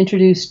 which was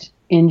introduced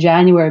in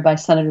January by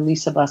Senator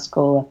Lisa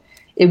Blascola.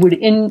 It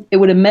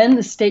would amend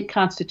the state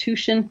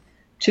constitution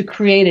to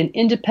create an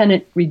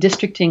independent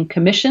redistricting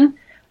commission,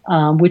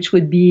 which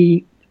would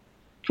be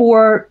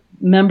 4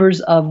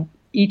 members of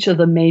each of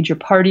the major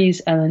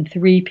parties, and then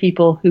 3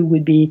 people who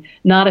would be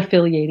not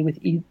affiliated with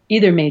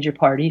either major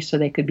party, so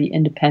they could be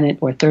independent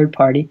or third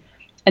party.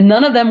 And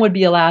none of them would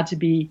be allowed to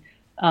be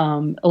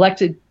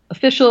elected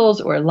officials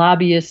or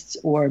lobbyists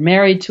or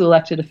married to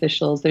elected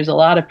officials. There's a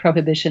lot of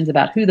prohibitions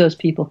about who those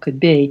people could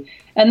be.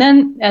 And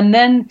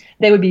then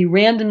they would be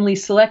randomly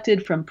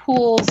selected from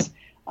pools.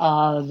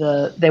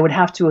 They would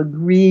have to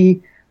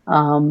agree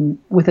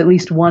with at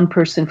least one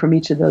person from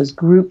each of those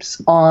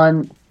groups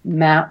on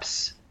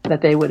maps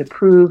that they would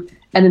approve.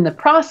 And in the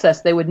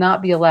process, they would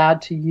not be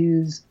allowed to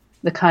use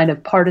the kind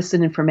of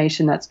partisan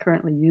information that's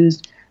currently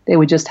used. They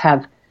would just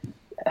have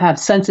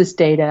census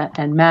data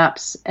and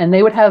maps, and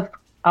they would have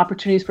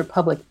opportunities for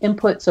public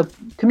input. So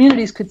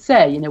communities could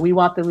say, we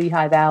want the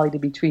Lehigh Valley to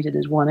be treated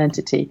as one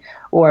entity,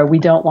 or we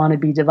don't want to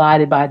be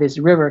divided by this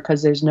river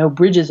because there's no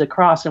bridges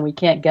across and we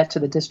can't get to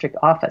the district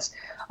office.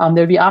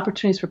 There'd be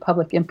opportunities for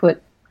public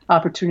input,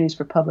 opportunities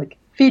for public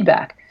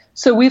feedback.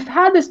 So we've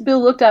had this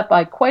bill looked at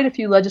by quite a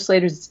few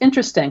legislators. It's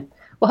interesting.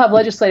 We'll have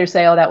legislators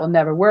say, "Oh, that will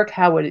never work.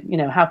 How would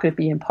it, how could it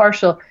be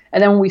impartial?"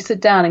 And then when we sit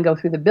down and go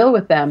through the bill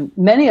with them,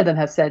 many of them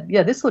have said,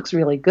 "Yeah, this looks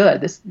really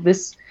good.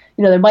 This,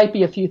 there might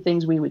be a few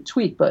things we would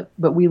tweak, but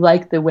we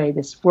like the way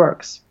this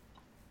works."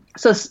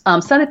 So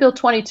Senate Bill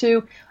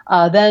 22,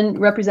 then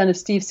Representative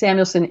Steve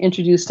Samuelson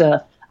introduced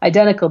a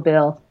identical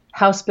bill,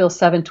 House Bill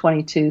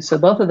 722. So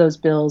both of those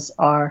bills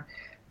are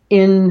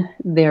in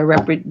their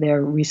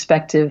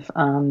respective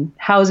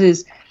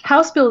houses.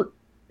 House Bill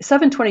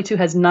 722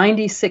 has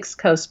 96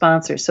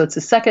 co-sponsors, so it's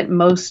the second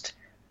most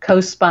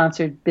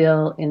co-sponsored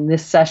bill in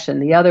this session.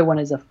 The other one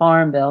is a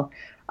farm bill.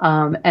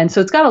 And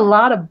so it's got a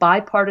lot of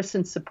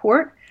bipartisan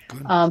support.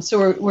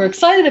 So we're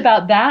excited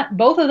about that.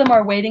 Both of them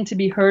are waiting to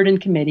be heard in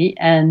committee,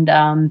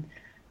 and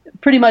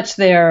pretty much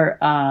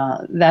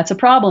that's a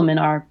problem in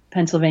our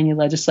Pennsylvania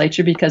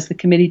legislature because the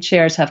committee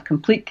chairs have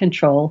complete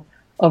control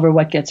over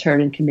what gets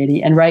heard in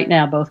committee. And right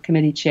now, both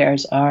committee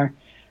chairs are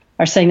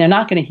saying they're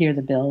not going to hear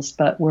the bills,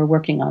 but we're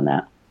working on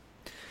that.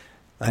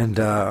 And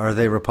are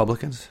they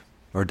Republicans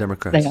or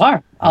Democrats? They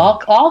are.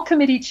 All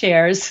committee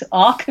chairs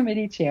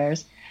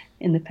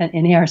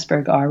in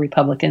Harrisburg are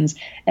Republicans.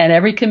 And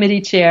every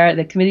committee chair,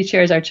 the committee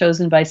chairs are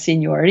chosen by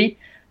seniority,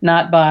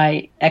 not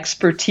by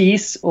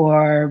expertise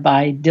or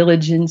by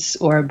diligence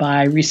or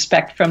by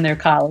respect from their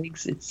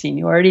colleagues. It's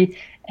seniority.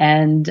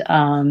 And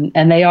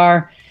they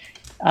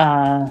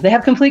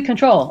have complete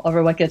control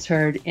over what gets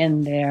heard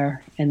in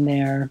their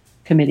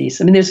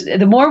committees. I mean,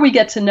 the more we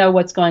get to know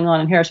what's going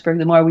on in Harrisburg,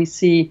 the more we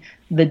see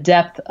the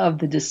depth of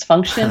the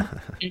dysfunction.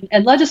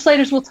 And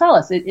legislators will tell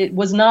us it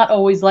was not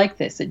always like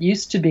this. It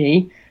used to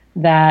be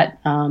that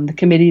the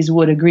committees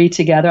would agree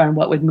together on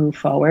what would move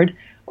forward,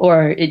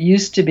 or it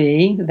used to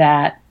be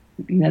that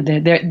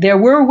there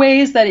were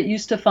ways that it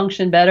used to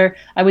function better.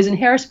 I was in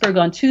Harrisburg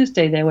on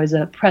Tuesday.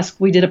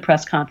 We did a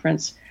press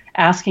conference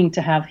asking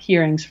to have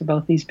hearings for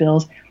both these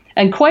bills.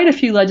 And quite a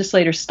few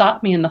legislators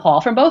stopped me in the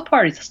hall from both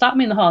parties, stopped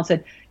me in the hall and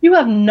said, "You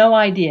have no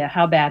idea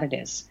how bad it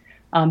is."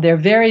 They're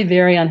very,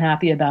 very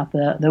unhappy about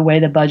the way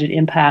the budget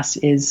impasse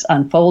is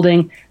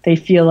unfolding. They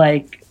feel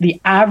like the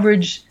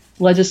average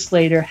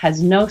legislator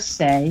has no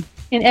say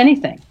in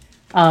anything.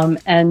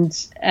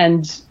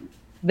 And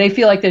they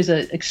feel like there's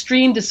an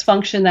extreme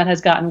dysfunction that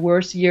has gotten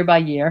worse year by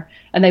year.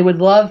 And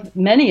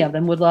many of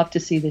them would love to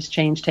see this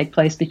change take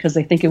place because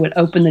they think it would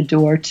open the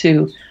door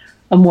to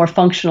a more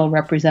functional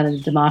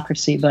representative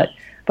democracy. But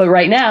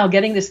right now,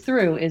 getting this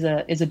through is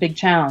a big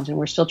challenge, and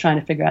we're still trying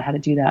to figure out how to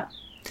do that.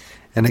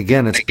 And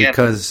again, it's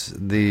because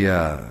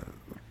the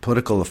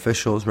political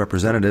officials,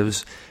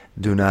 representatives,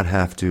 do not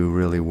have to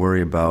really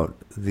worry about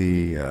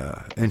the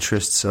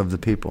interests of the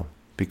people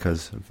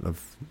because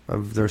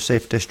of their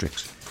safe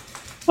districts.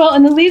 Well,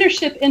 and the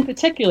leadership in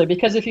particular,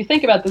 because if you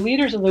think about the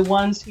leaders are the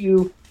ones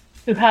who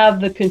have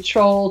the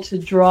control to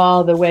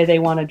draw the way they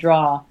want to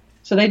draw.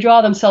 So they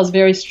draw themselves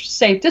very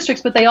safe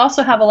districts, but they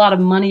also have a lot of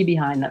money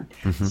behind them.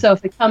 So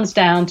if it comes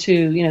down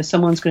to,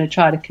 someone's going to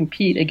try to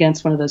compete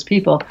against one of those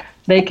people,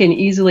 they can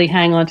easily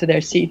hang on to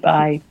their seat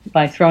by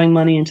throwing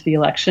money into the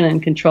election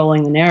and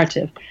controlling the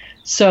narrative.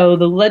 So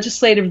the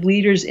legislative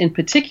leaders in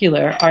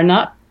particular are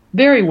not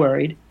very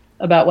worried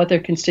about what their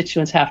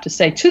constituents have to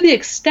say, to the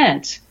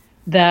extent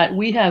that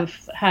we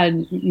have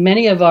had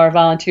many of our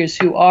volunteers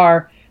who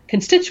are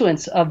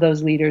constituents of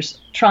those leaders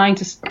trying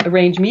to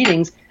arrange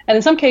meetings. And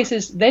in some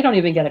cases, they don't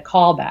even get a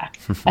call back.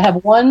 I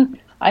have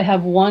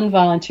one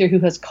volunteer who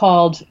has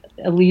called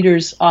a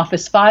leader's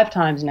office 5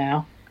 times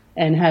now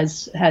and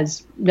has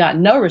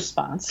gotten no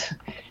response.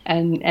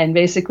 And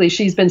basically,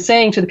 she's been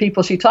saying to the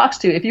people she talks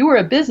to, if you were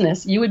a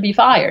business, you would be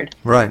fired.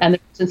 Right. And the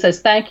person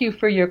says, thank you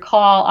for your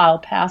call. I'll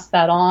pass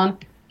that on.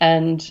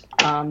 And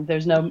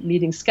there's no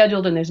meeting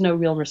scheduled, and there's no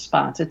real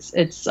response. It's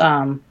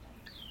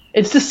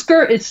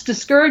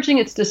discouraging.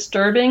 It's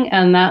disturbing,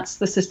 and that's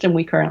the system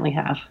we currently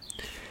have.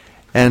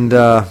 And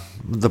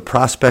the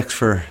prospects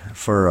for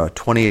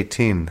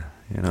 2018,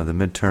 the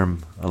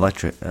midterm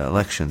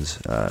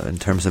elections, in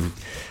terms of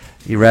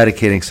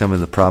eradicating some of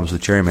the problems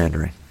with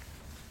gerrymandering.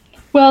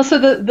 Well, so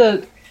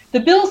the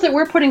bills that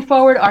we're putting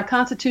forward are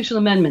constitutional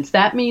amendments.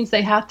 That means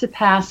they have to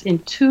pass in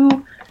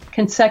 2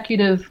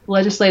 consecutive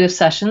legislative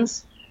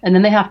sessions, and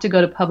then they have to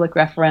go to public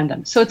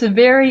referendum. So it's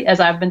as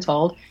I've been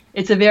told,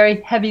 it's a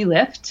very heavy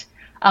lift.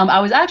 I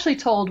was actually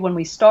told when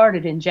we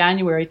started in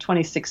January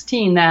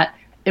 2016 that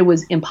it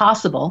was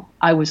impossible.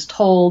 I was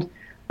told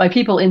by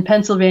people in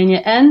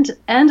Pennsylvania and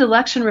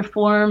election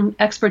reform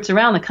experts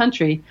around the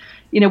country,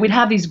 we'd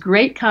have these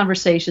great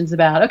conversations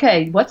about,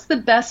 okay, what's the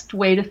best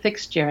way to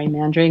fix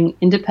gerrymandering,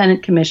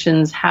 independent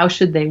commissions, how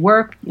should they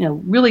work,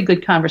 really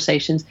good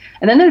conversations.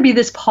 And then there'd be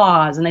this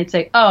pause, and they'd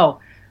say, oh,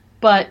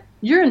 but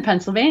you're in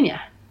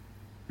Pennsylvania.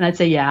 And I'd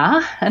say,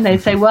 yeah. And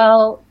they'd say,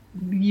 well,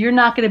 you're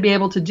not going to be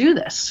able to do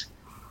this.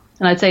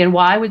 And I'd say, and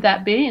why would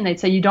that be? And they'd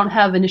say, you don't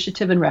have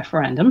initiative and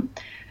referendum.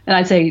 And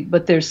I'd say,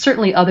 but there's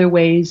certainly other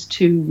ways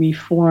to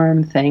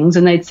reform things.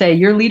 And they'd say,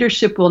 your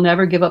leadership will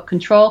never give up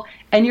control,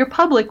 and your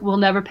public will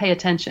never pay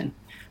attention.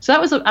 So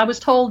I was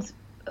told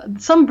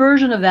some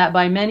version of that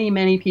by many,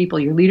 many people.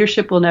 Your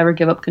leadership will never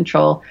give up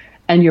control,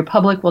 and your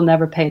public will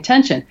never pay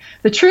attention.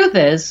 The truth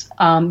is,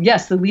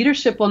 yes, the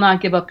leadership will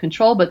not give up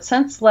control, but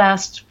since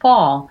last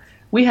fall,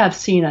 we have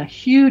seen a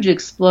huge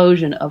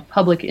explosion of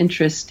public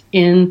interest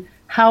in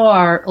how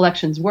our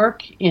elections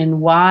work,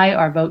 in why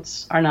our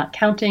votes are not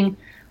counting.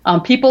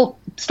 People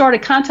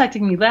started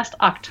contacting me last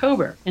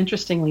October,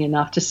 interestingly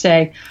enough, to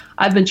say,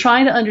 I've been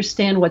trying to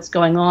understand what's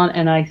going on,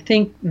 and I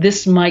think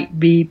this might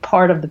be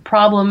part of the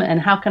problem,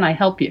 and how can I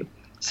help you?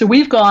 So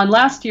we've gone,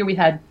 last year we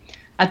had,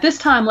 at this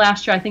time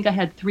last year, I think I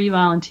had 3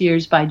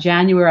 volunteers. By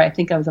January, I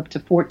think I was up to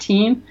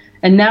 14.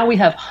 And now we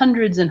have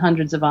hundreds and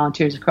hundreds of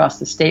volunteers across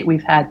the state.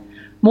 We've had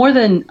more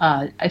than,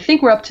 I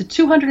think we're up to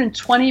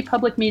 220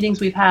 public meetings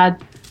we've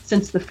had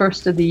since the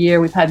first of the year.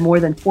 We've had more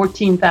than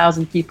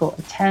 14,000 people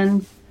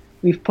attend.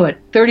 We've put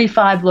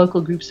 35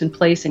 local groups in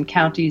place in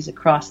counties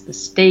across the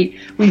state.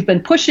 We've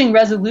been pushing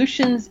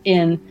resolutions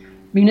in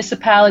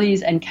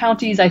municipalities and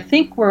counties. I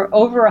think we're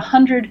over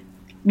 100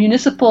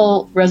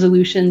 municipal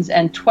resolutions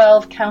and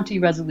 12 county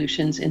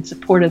resolutions in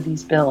support of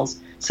these bills.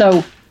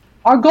 So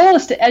our goal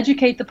is to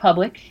educate the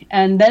public,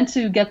 and then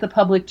to get the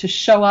public to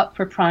show up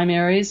for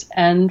primaries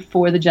and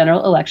for the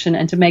general election,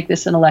 and to make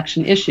this an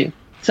election issue,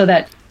 so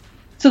that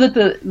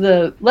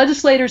the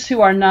legislators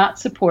who are not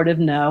supportive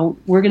know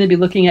we're going to be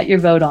looking at your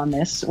vote on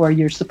this or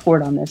your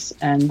support on this,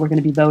 and we're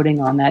going to be voting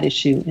on that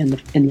issue in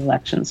the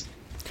elections.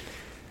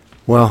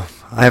 Well,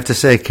 I have to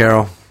say,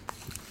 Carol,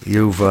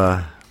 you've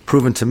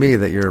proven to me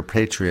that you're a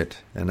patriot,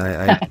 and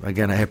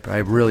I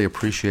really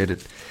appreciate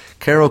it.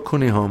 Carol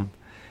Kuniholm,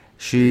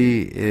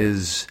 she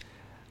is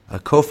a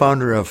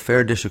co-founder of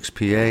Fair Districts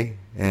PA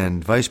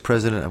and Vice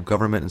President of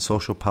Government and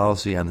Social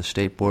Policy on the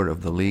State Board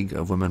of the League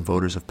of Women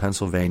Voters of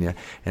Pennsylvania,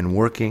 and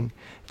working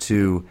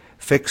to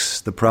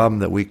fix the problem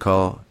that we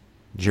call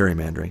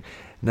gerrymandering.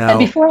 Now, and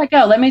before I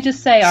go, let me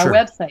just say our sure.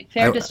 website,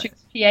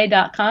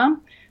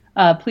 fairdistrictspa.com.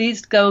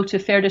 Please go to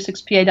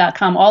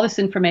fairdistrictspa.com. All this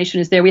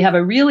information is there. We have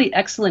a really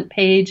excellent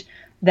page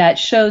that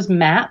shows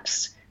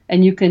maps,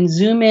 and you can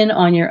zoom in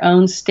on your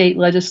own state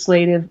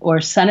legislative or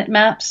Senate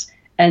maps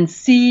and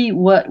see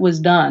what was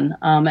done.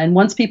 And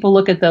once people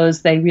look at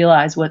those, they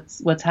realize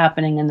what's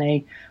happening, and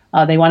they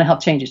want to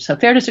help change it. So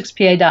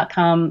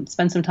fairdistrictspa.com,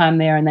 spend some time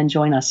there, and then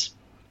join us.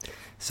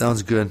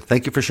 Sounds good.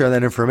 Thank you for sharing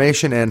that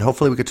information, and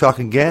hopefully we could talk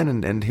again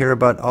and hear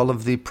about all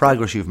of the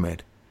progress you've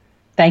made.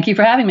 Thank you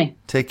for having me.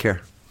 Take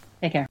care.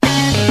 Take care.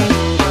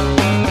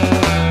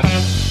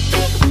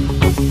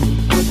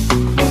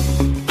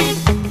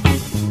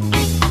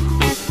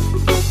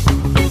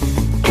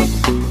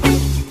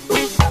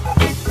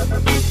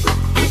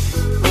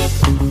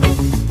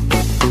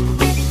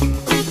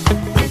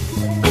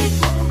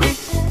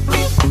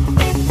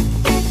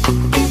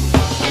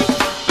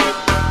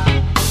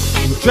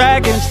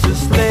 Dragons to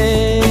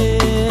slay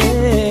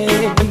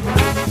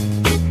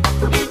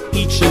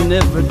each and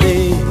every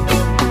day,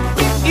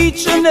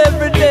 each and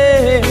every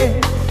day.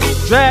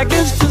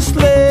 dragons to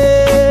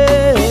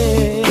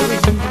slay.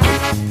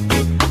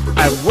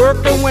 I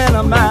work when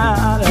I'm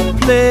out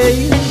of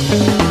play.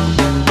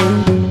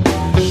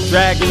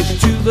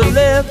 Dragons to the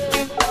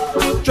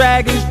left,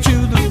 dragons to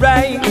the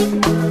right.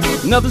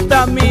 Nothing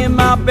stop me and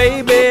my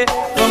baby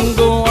from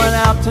going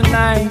out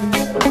tonight.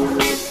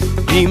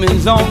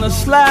 Demons on the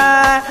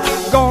slide,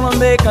 gonna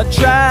make a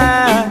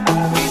try.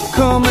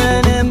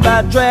 Coming in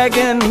by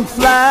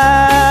dragonfly.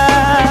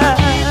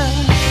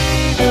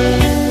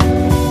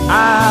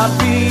 I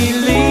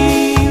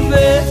believe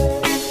it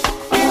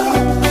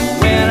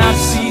when I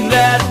see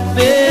that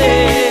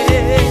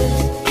face.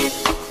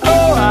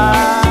 Oh,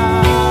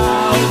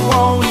 I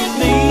won't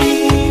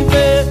leave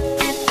it.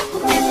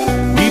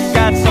 We've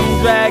got some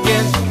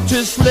dragons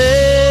to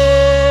slay.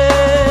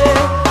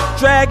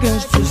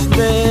 Dragons to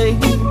slay.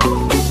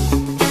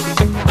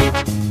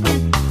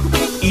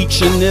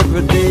 Each and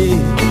every day.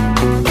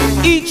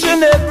 Each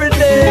and every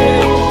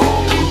day.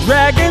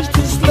 Dragons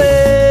to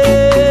slay.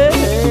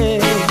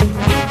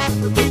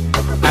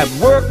 I'm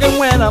working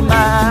when I'm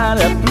out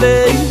of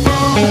play.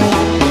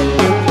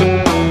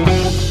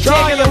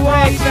 Taking the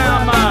walk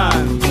down,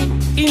 man.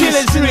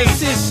 Killers in the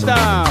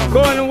system.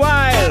 Going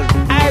wild.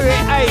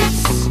 Irie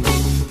ice.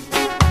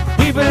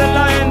 People are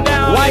lying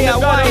down. Wire,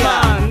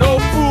 wire. No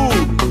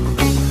food.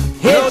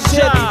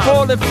 Headshot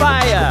before the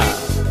fire.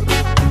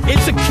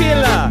 It's a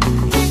killer.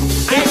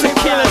 It's a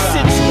killer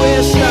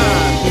situation.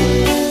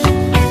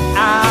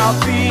 I'll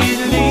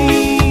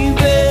believe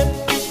it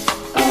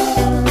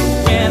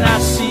when I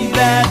see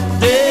that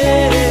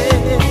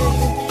day.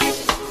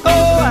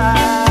 Oh, I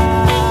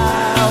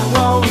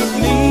won't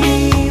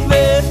leave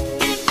it.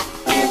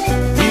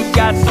 You've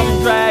got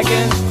some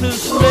dragons to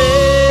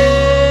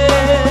slay.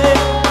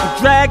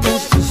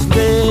 Dragons to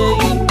slay.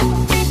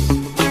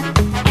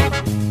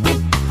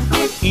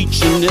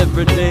 Each and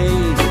every day.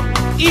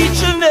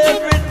 Each and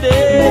every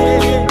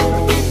day.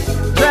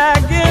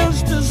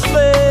 Dragons to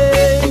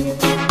slay.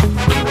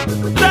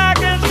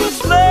 Dragons to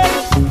slay.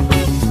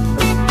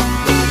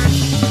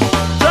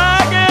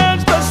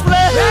 Dragons to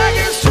slay.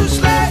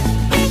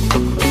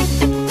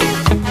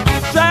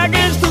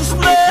 Dragons to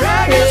slay.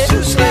 Dragons to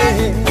slay.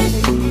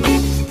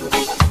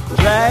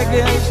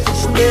 Dragons to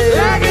slay.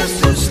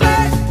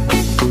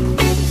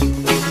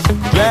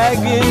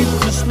 Dragons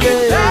to slay.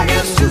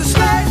 Dragons to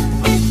slay.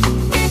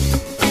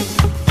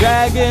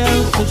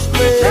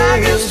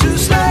 Dragons to slay. Dragons to slay. Dragons to slay. Dragons to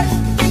slay.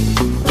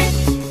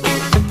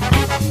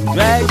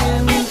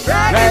 Dragons,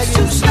 dragons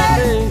to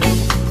slay.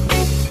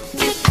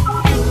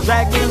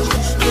 Dragons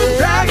to slay.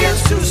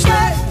 Dragons to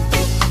slay.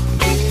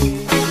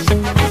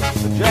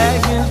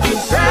 Dragons to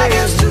slay.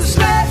 Dragons to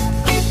slay.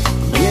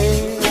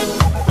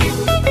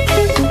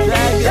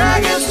 Yeah.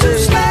 Dragons to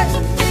slay.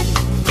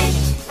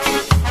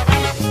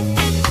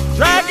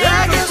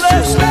 Dragons to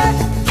slay.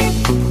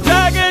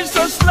 Dragons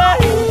to slay.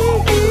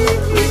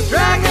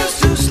 Dragons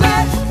to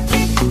slay.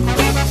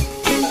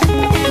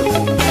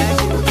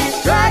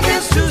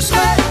 Dragons to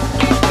slay.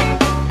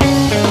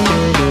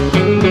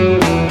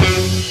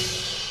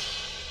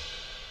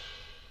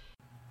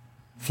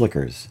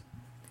 Flickers.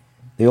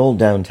 The old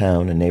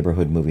downtown and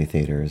neighborhood movie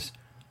theaters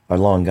are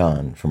long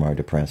gone from our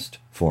depressed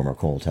former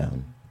coal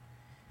town.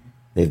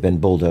 They've been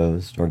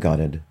bulldozed or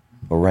gutted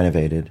or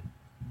renovated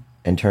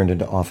and turned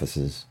into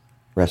offices,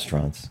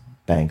 restaurants,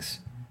 banks,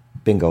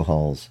 bingo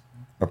halls,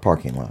 or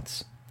parking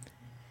lots.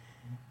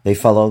 They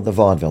follow the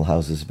vaudeville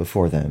houses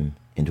before them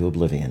into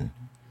oblivion.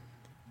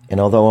 And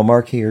although a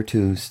marquee or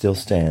two still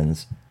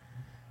stands,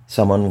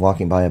 someone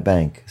walking by a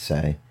bank,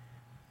 say,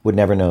 would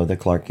never know that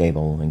Clark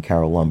Gable and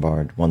Carol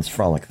Lombard once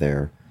frolicked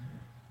there,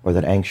 or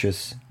that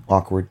anxious,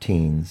 awkward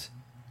teens,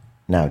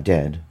 now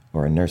dead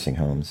or in nursing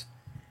homes,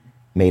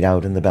 made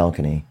out in the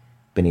balcony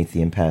beneath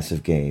the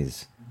impassive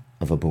gaze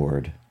of a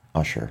bored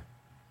usher.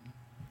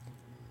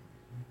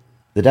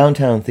 The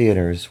downtown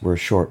theaters were a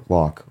short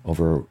walk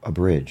over a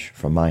bridge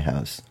from my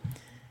house,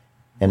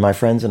 and my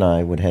friends and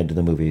I would head to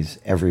the movies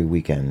every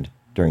weekend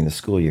during the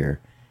school year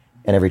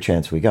and every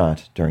chance we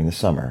got during the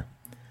summer,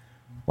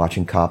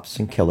 watching cops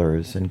and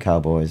killers and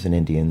cowboys and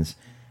Indians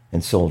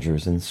and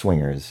soldiers and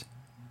swingers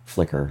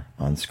flicker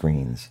on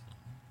screens.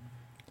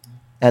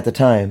 At the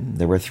time,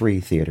 there were 3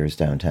 theaters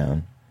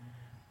downtown: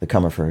 the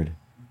Comerford,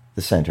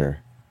 the Center,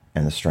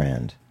 and the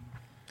Strand.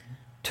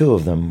 2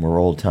 of them were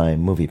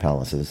old-time movie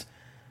palaces,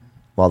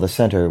 while the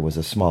Center was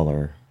a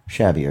smaller,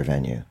 shabbier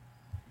venue.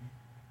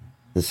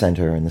 The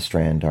Center and the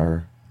Strand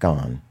are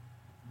gone,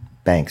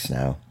 banks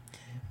now,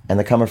 and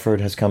the Comerford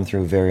has come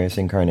through various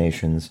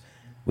incarnations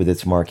with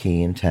its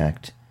marquee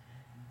intact,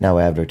 now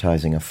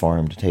advertising a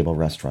farm-to-table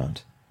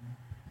restaurant,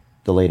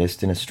 the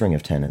latest in a string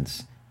of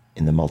tenants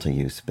in the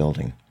multi-use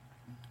building.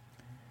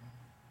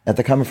 At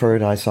the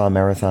Comerford, I saw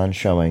marathon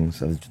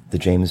showings of the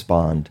James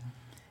Bond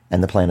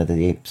and the Planet of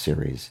the Apes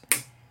series,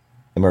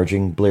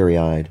 emerging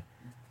bleary-eyed,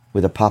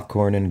 with a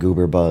popcorn and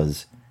goober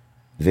buzz,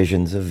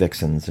 visions of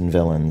vixens and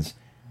villains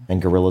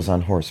and gorillas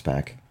on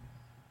horseback,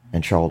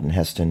 and Charlton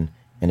Heston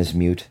and his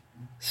mute,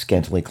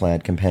 scantily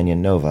clad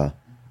companion Nova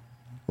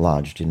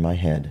lodged in my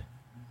head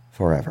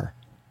forever.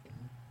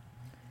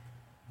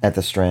 At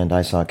the Strand,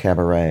 I saw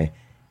Cabaret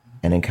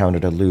and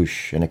encountered a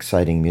louche and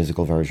exciting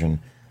musical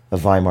version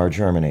of Weimar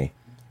Germany,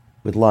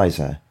 with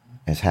Liza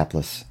as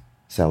hapless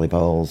Sally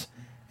Bowles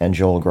and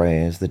Joel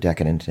Grey as the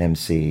decadent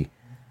MC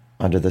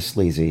under the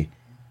sleazy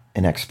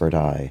and expert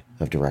eye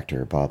of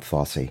director Bob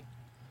Fosse.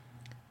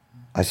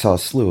 I saw a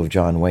slew of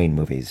John Wayne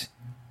movies.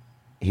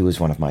 He was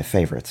one of my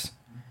favorites.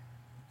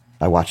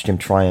 I watched him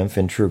triumph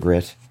in True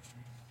Grit,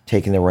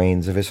 taking the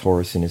reins of his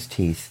horse in his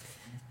teeth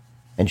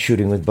and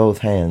shooting with both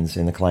hands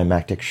in the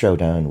climactic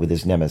showdown with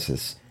his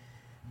nemesis,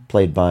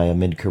 played by a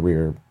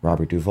mid-career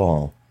Robert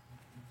Duvall,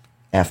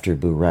 after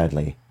Boo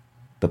Radley,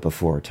 but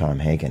before Tom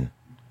Hagen.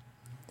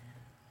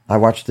 I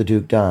watched the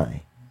Duke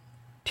die,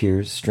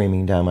 tears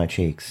streaming down my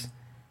cheeks,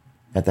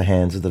 at the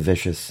hands of the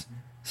vicious,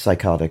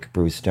 psychotic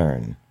Bruce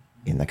Dern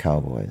in The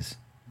Cowboys.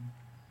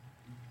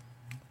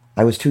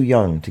 I was too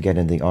young to get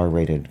into the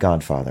R-rated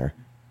Godfather,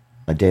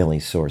 a daily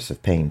source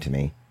of pain to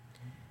me,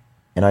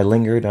 and I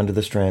lingered under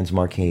the Strand's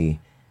marquee,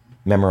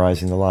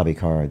 memorizing the lobby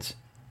cards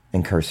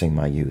and cursing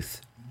my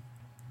youth.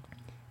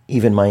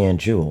 Even my Aunt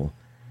Jewel,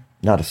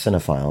 not a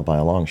cinephile by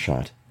a long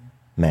shot,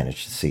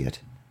 managed to see it.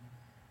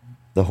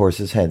 The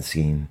horse's head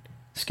scene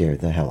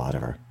scared the hell out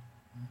of her.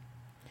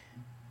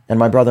 And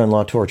my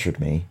brother-in-law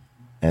tortured me,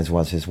 as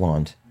was his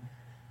wont,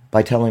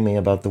 by telling me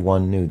about the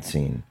one nude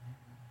scene,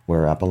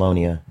 where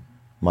Apollonia,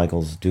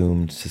 Michael's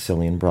doomed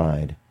Sicilian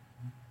bride,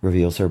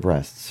 reveals her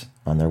breasts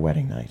on their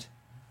wedding night.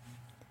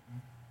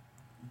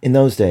 In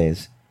those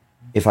days,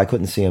 if I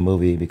couldn't see a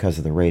movie because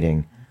of the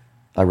rating,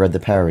 I read the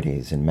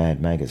parodies in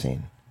Mad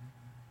Magazine.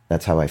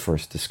 That's how I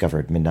first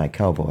discovered Midnight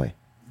Cowboy.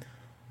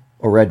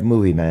 Or read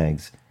movie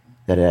mags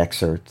that had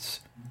excerpts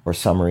or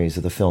summaries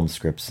of the film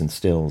scripts and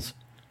stills,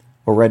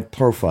 or read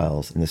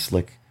profiles in the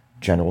slick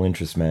general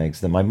interest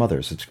mags that my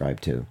mother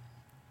subscribed to.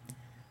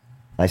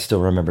 I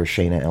still remember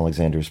Shayna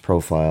Alexander's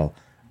profile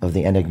of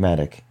the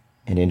enigmatic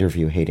and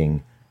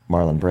interview-hating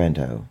Marlon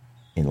Brando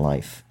in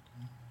Life.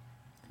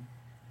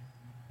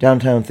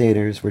 Downtown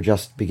theaters were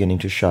just beginning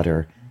to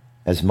shutter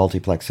as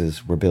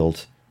multiplexes were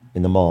built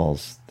in the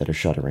malls that are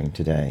shuttering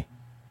today.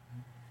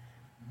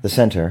 The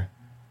Center,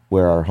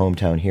 where our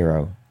hometown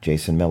hero,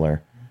 Jason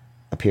Miller,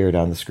 appeared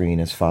on the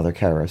screen as Father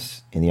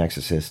Karras in The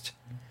Exorcist,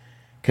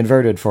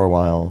 converted for a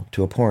while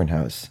to a porn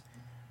house,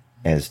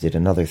 as did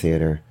another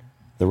theater,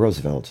 the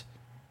Roosevelt,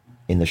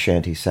 in the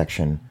shanty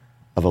section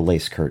of a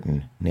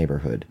lace-curtain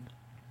neighborhood.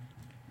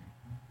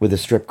 With a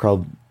strip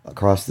club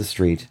across the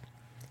street,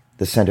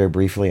 the Center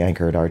briefly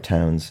anchored our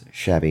town's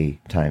shabby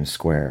Times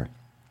Square.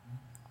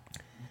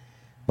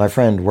 My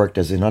friend worked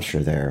as an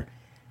usher there,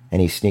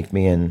 and he sneaked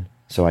me in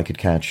so I could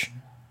catch,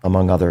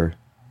 among other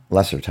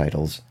lesser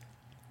titles,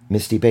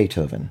 Misty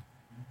Beethoven,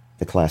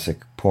 the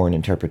classic porn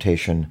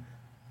interpretation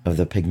of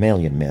the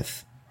Pygmalion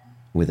myth,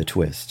 with a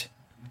twist.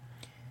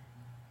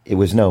 It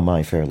was no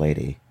My Fair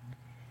Lady.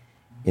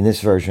 In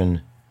this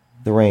version,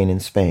 the rain in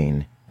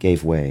Spain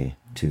gave way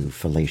to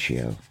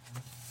fellatio.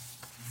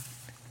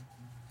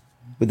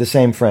 With the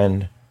same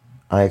friend,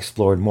 I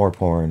explored more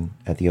porn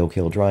at the Oak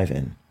Hill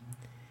Drive-In.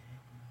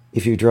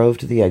 If you drove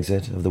to the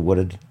exit of the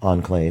wooded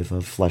enclave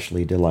of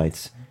fleshly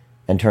delights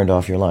and turned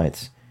off your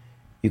lights,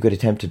 you could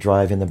attempt to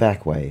drive in the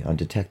back way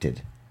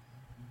undetected.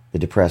 The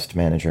depressed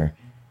manager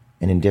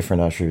and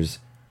indifferent ushers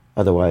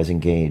otherwise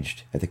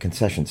engaged at the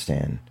concession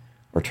stand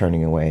or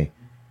turning away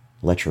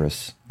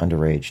lecherous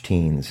underage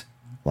teens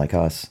like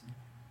us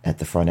at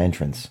the front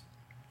entrance.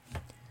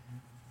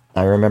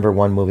 I remember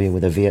one movie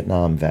with a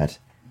Vietnam vet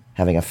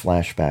having a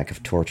flashback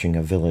of torching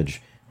a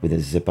village with a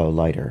Zippo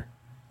lighter.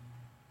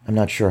 I'm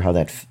not sure how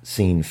that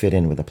scene fit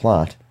in with the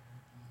plot,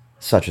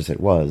 such as it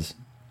was,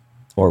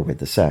 or with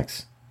the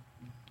sex.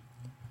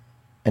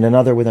 And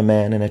another with a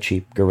man in a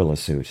cheap gorilla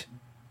suit,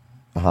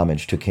 a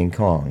homage to King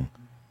Kong,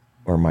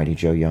 or Mighty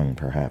Joe Young,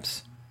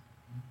 perhaps.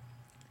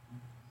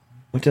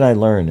 What did I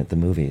learn at the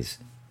movies?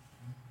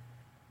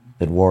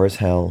 That war is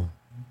hell,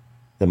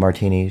 that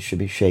martinis should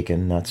be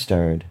shaken, not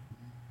stirred,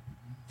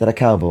 that a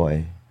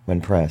cowboy,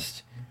 when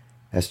pressed,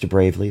 has to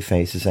bravely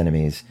face his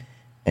enemies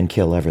and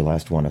kill every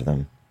last one of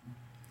them,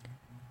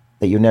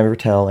 that you never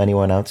tell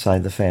anyone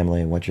outside the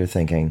family what you're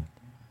thinking,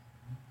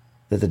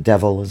 that the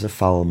devil is a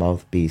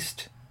foul-mouthed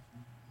beast,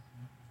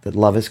 that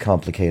love is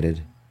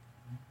complicated,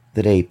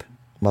 that ape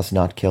must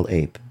not kill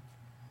ape,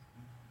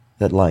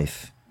 that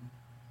life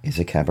is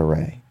a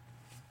cabaret.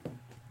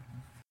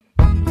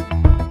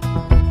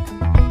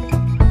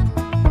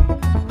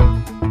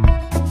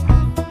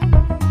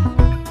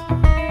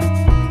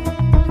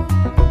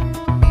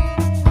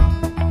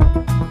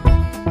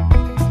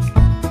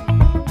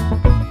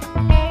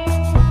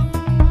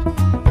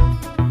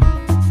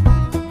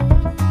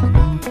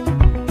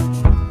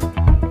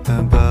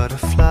 The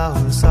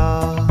butterflies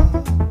are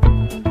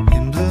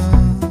in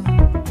bloom,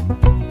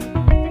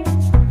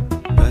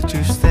 but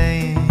you're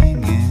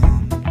staying in.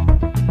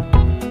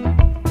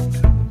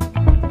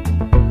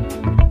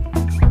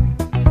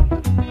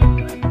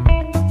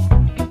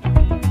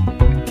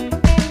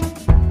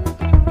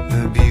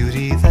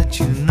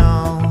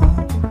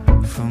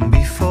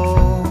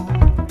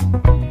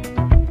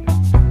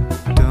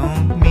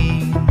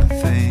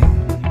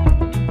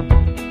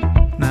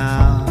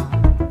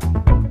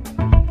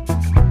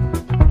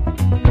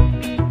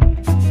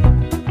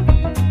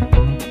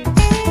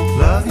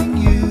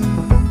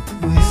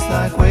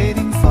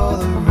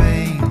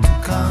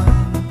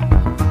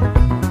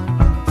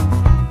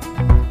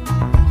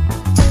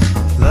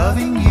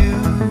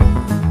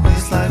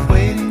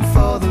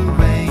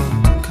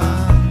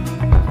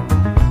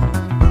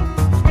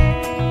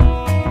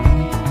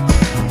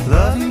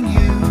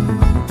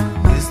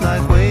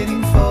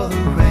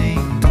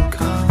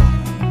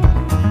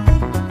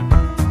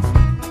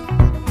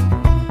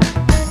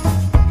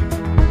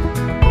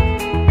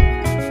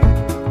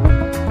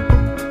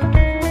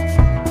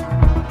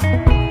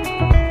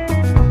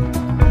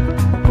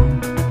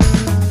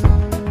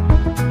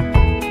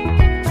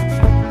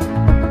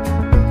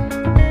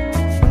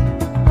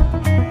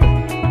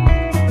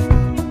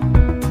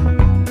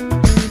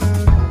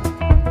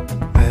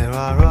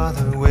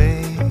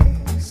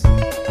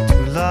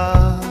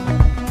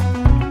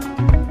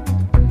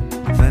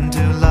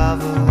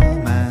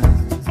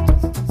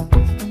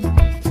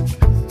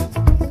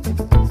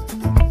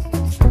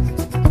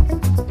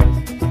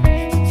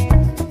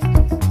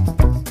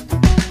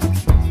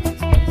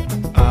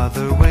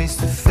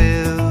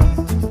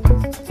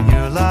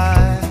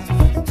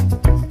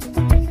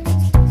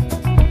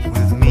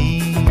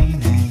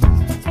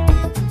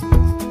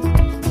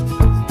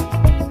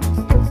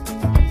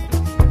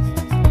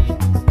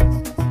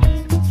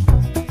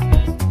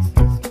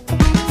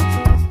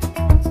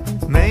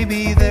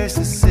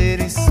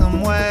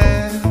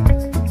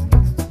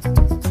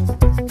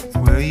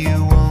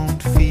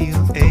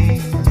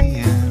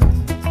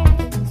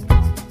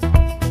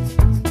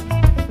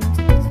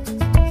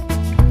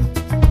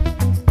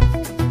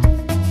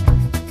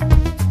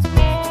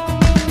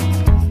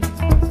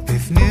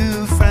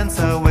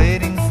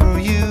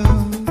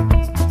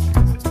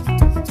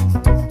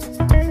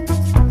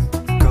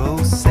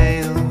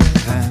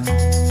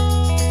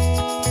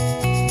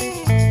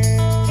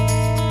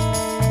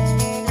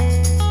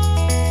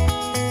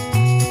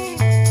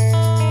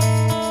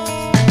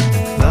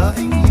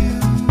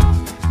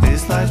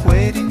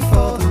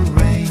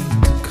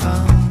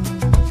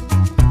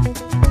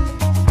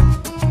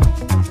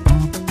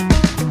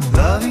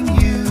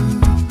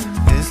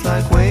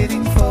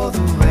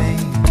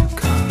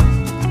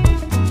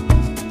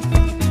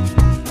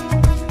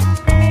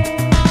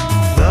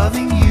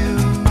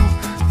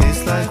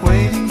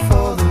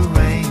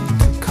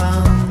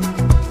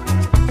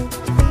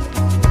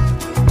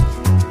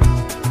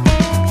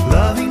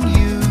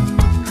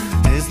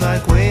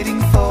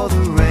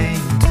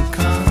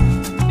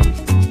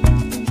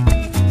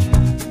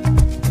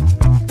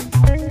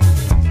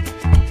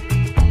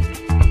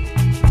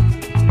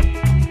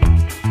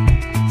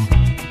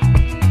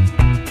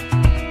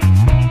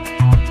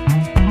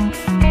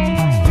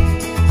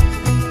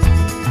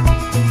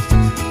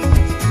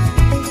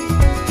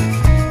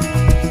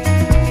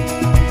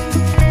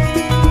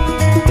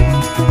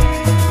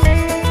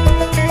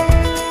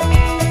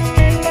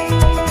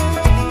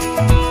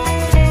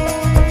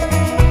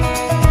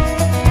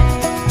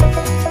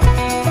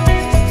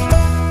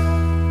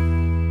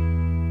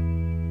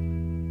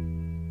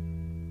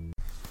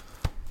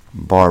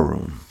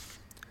 Barroom.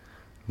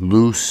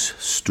 Loose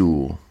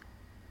stool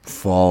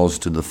falls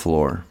to the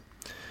floor.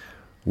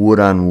 Wood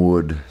on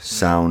wood,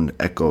 sound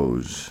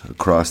echoes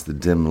across the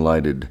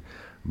dim-lighted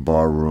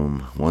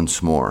barroom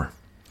once more.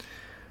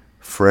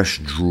 Fresh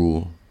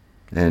drool,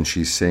 and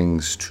she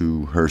sings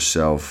to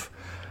herself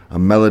a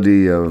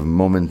melody of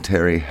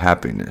momentary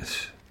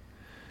happiness.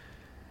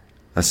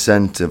 A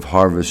scent of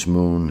harvest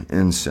moon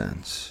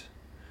incense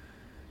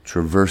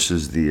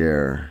traverses the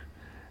air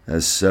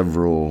as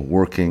several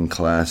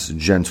working-class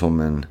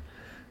gentlemen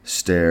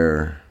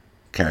stare,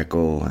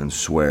 cackle, and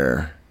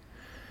swear.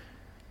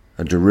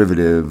 A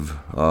derivative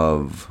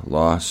of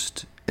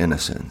lost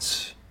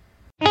innocence.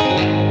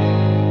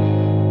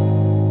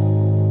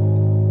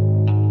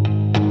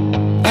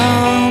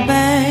 Oh,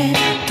 babe,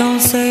 don't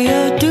say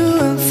you're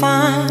doing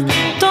fine.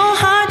 Don't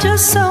hide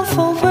yourself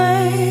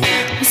away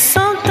with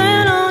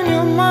something on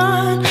your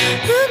mind.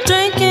 You're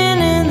drinking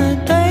in the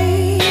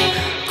day,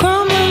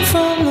 crumbling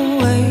from the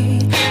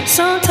weight.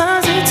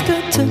 Sometimes it's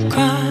good to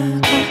cry,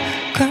 cry,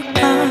 cry,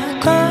 cry,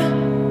 cry.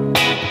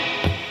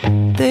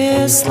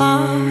 This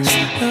life's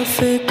a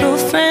fickle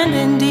friend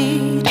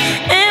indeed,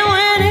 and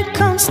when it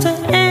comes to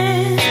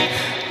end,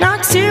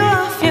 knocks you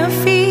off your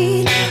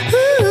feet.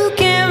 Who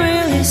can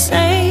really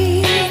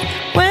say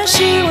where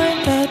she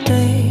went that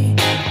day?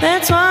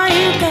 That's why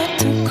you got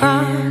to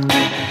cry,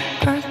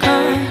 cry,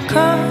 cry,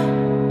 cry.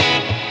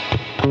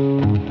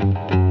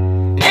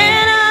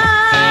 And I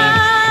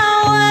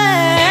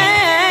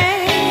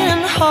wait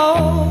and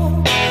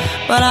hope,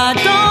 but I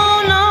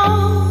don't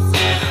know,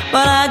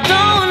 but I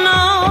don't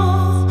know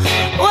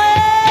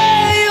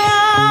where you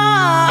are.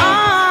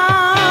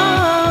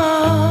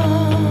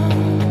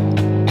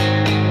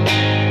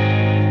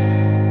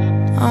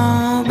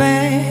 Oh,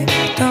 babe,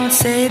 don't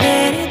say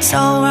that it's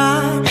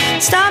alright.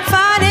 Stop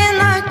fighting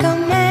like a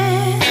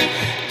man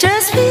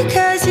just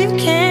because you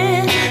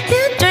can.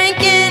 You're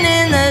drinking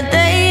in the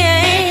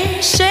day,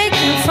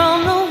 shaking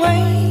from the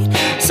weight.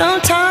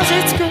 Sometimes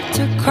it's good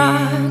to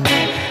cry,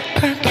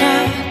 cry,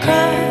 cry,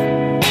 cry.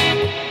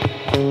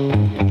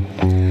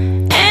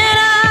 And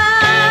I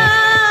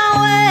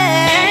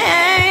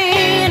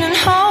wait and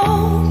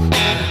hope,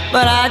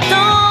 but I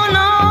don't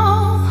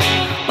know,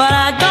 but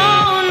I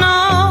don't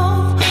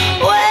know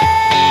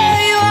where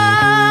you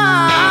are.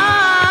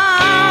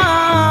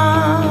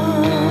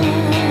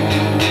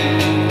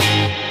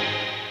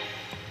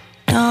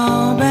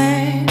 No,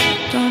 babe,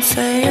 don't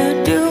say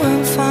you're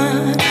doing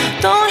fine.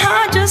 Don't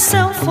hide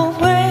yourself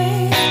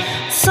away.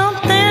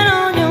 Something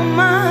on your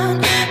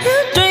mind.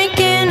 You're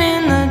drinking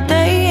in the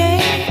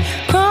day,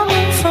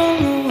 crumbling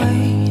from the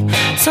weight.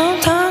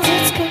 Sometimes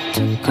it's good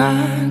to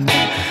cry,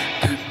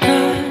 cry,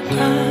 cry,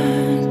 cry,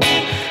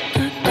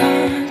 cry, cry,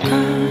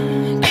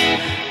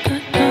 cry,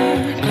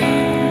 cry, cry.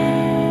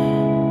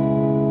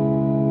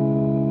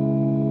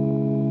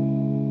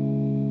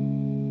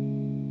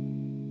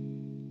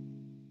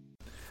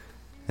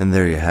 And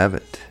there you have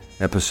it,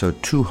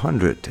 episode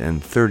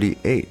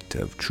 238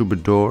 of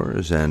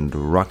Troubadours and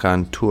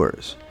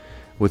Raconteurs,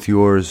 with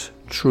yours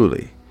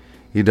truly,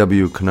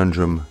 E.W.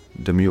 Conundrum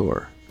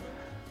Demure.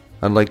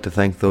 I'd like to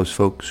thank those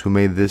folks who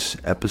made this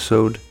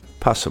episode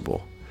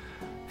possible.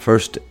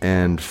 First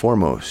and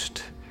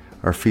foremost,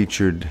 our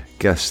featured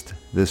guest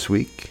this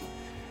week,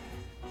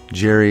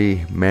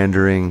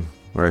 gerrymandering,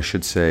 or I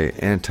should say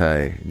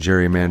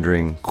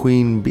anti-gerrymandering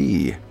Queen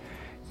Bee,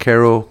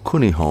 Carol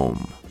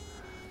Kuniholm.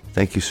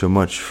 Thank you so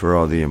much for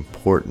all the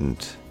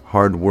important,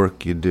 hard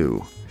work you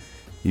do.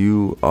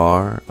 You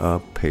are a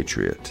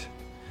patriot.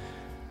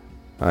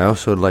 I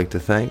also would like to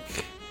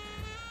thank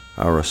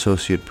our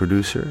associate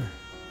producer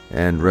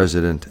and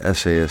resident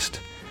essayist,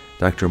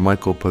 Dr.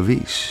 Michael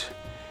Pavis,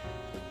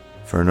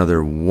 for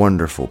another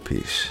wonderful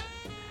piece,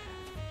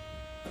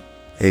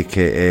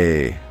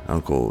 a.k.a.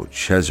 Uncle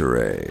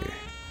Cesare.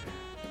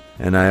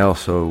 And I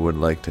also would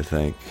like to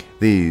thank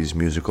these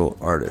musical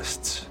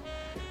artists,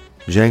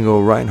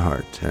 Django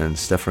Reinhardt and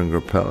Stefan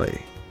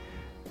Grappelli,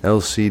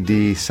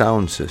 LCD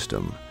Sound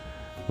System,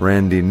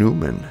 Randy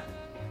Newman,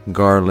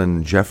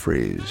 Garland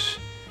Jeffries,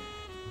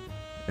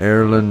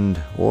 Erland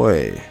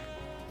Oy,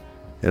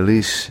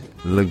 Elise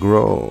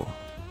Legros,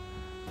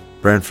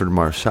 Branford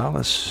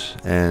Marsalis,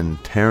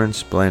 and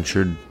Terence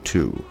Blanchard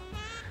II.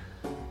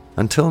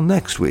 Until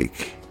next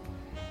week,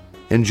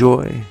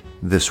 enjoy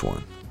this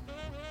one.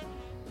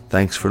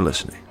 Thanks for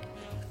listening.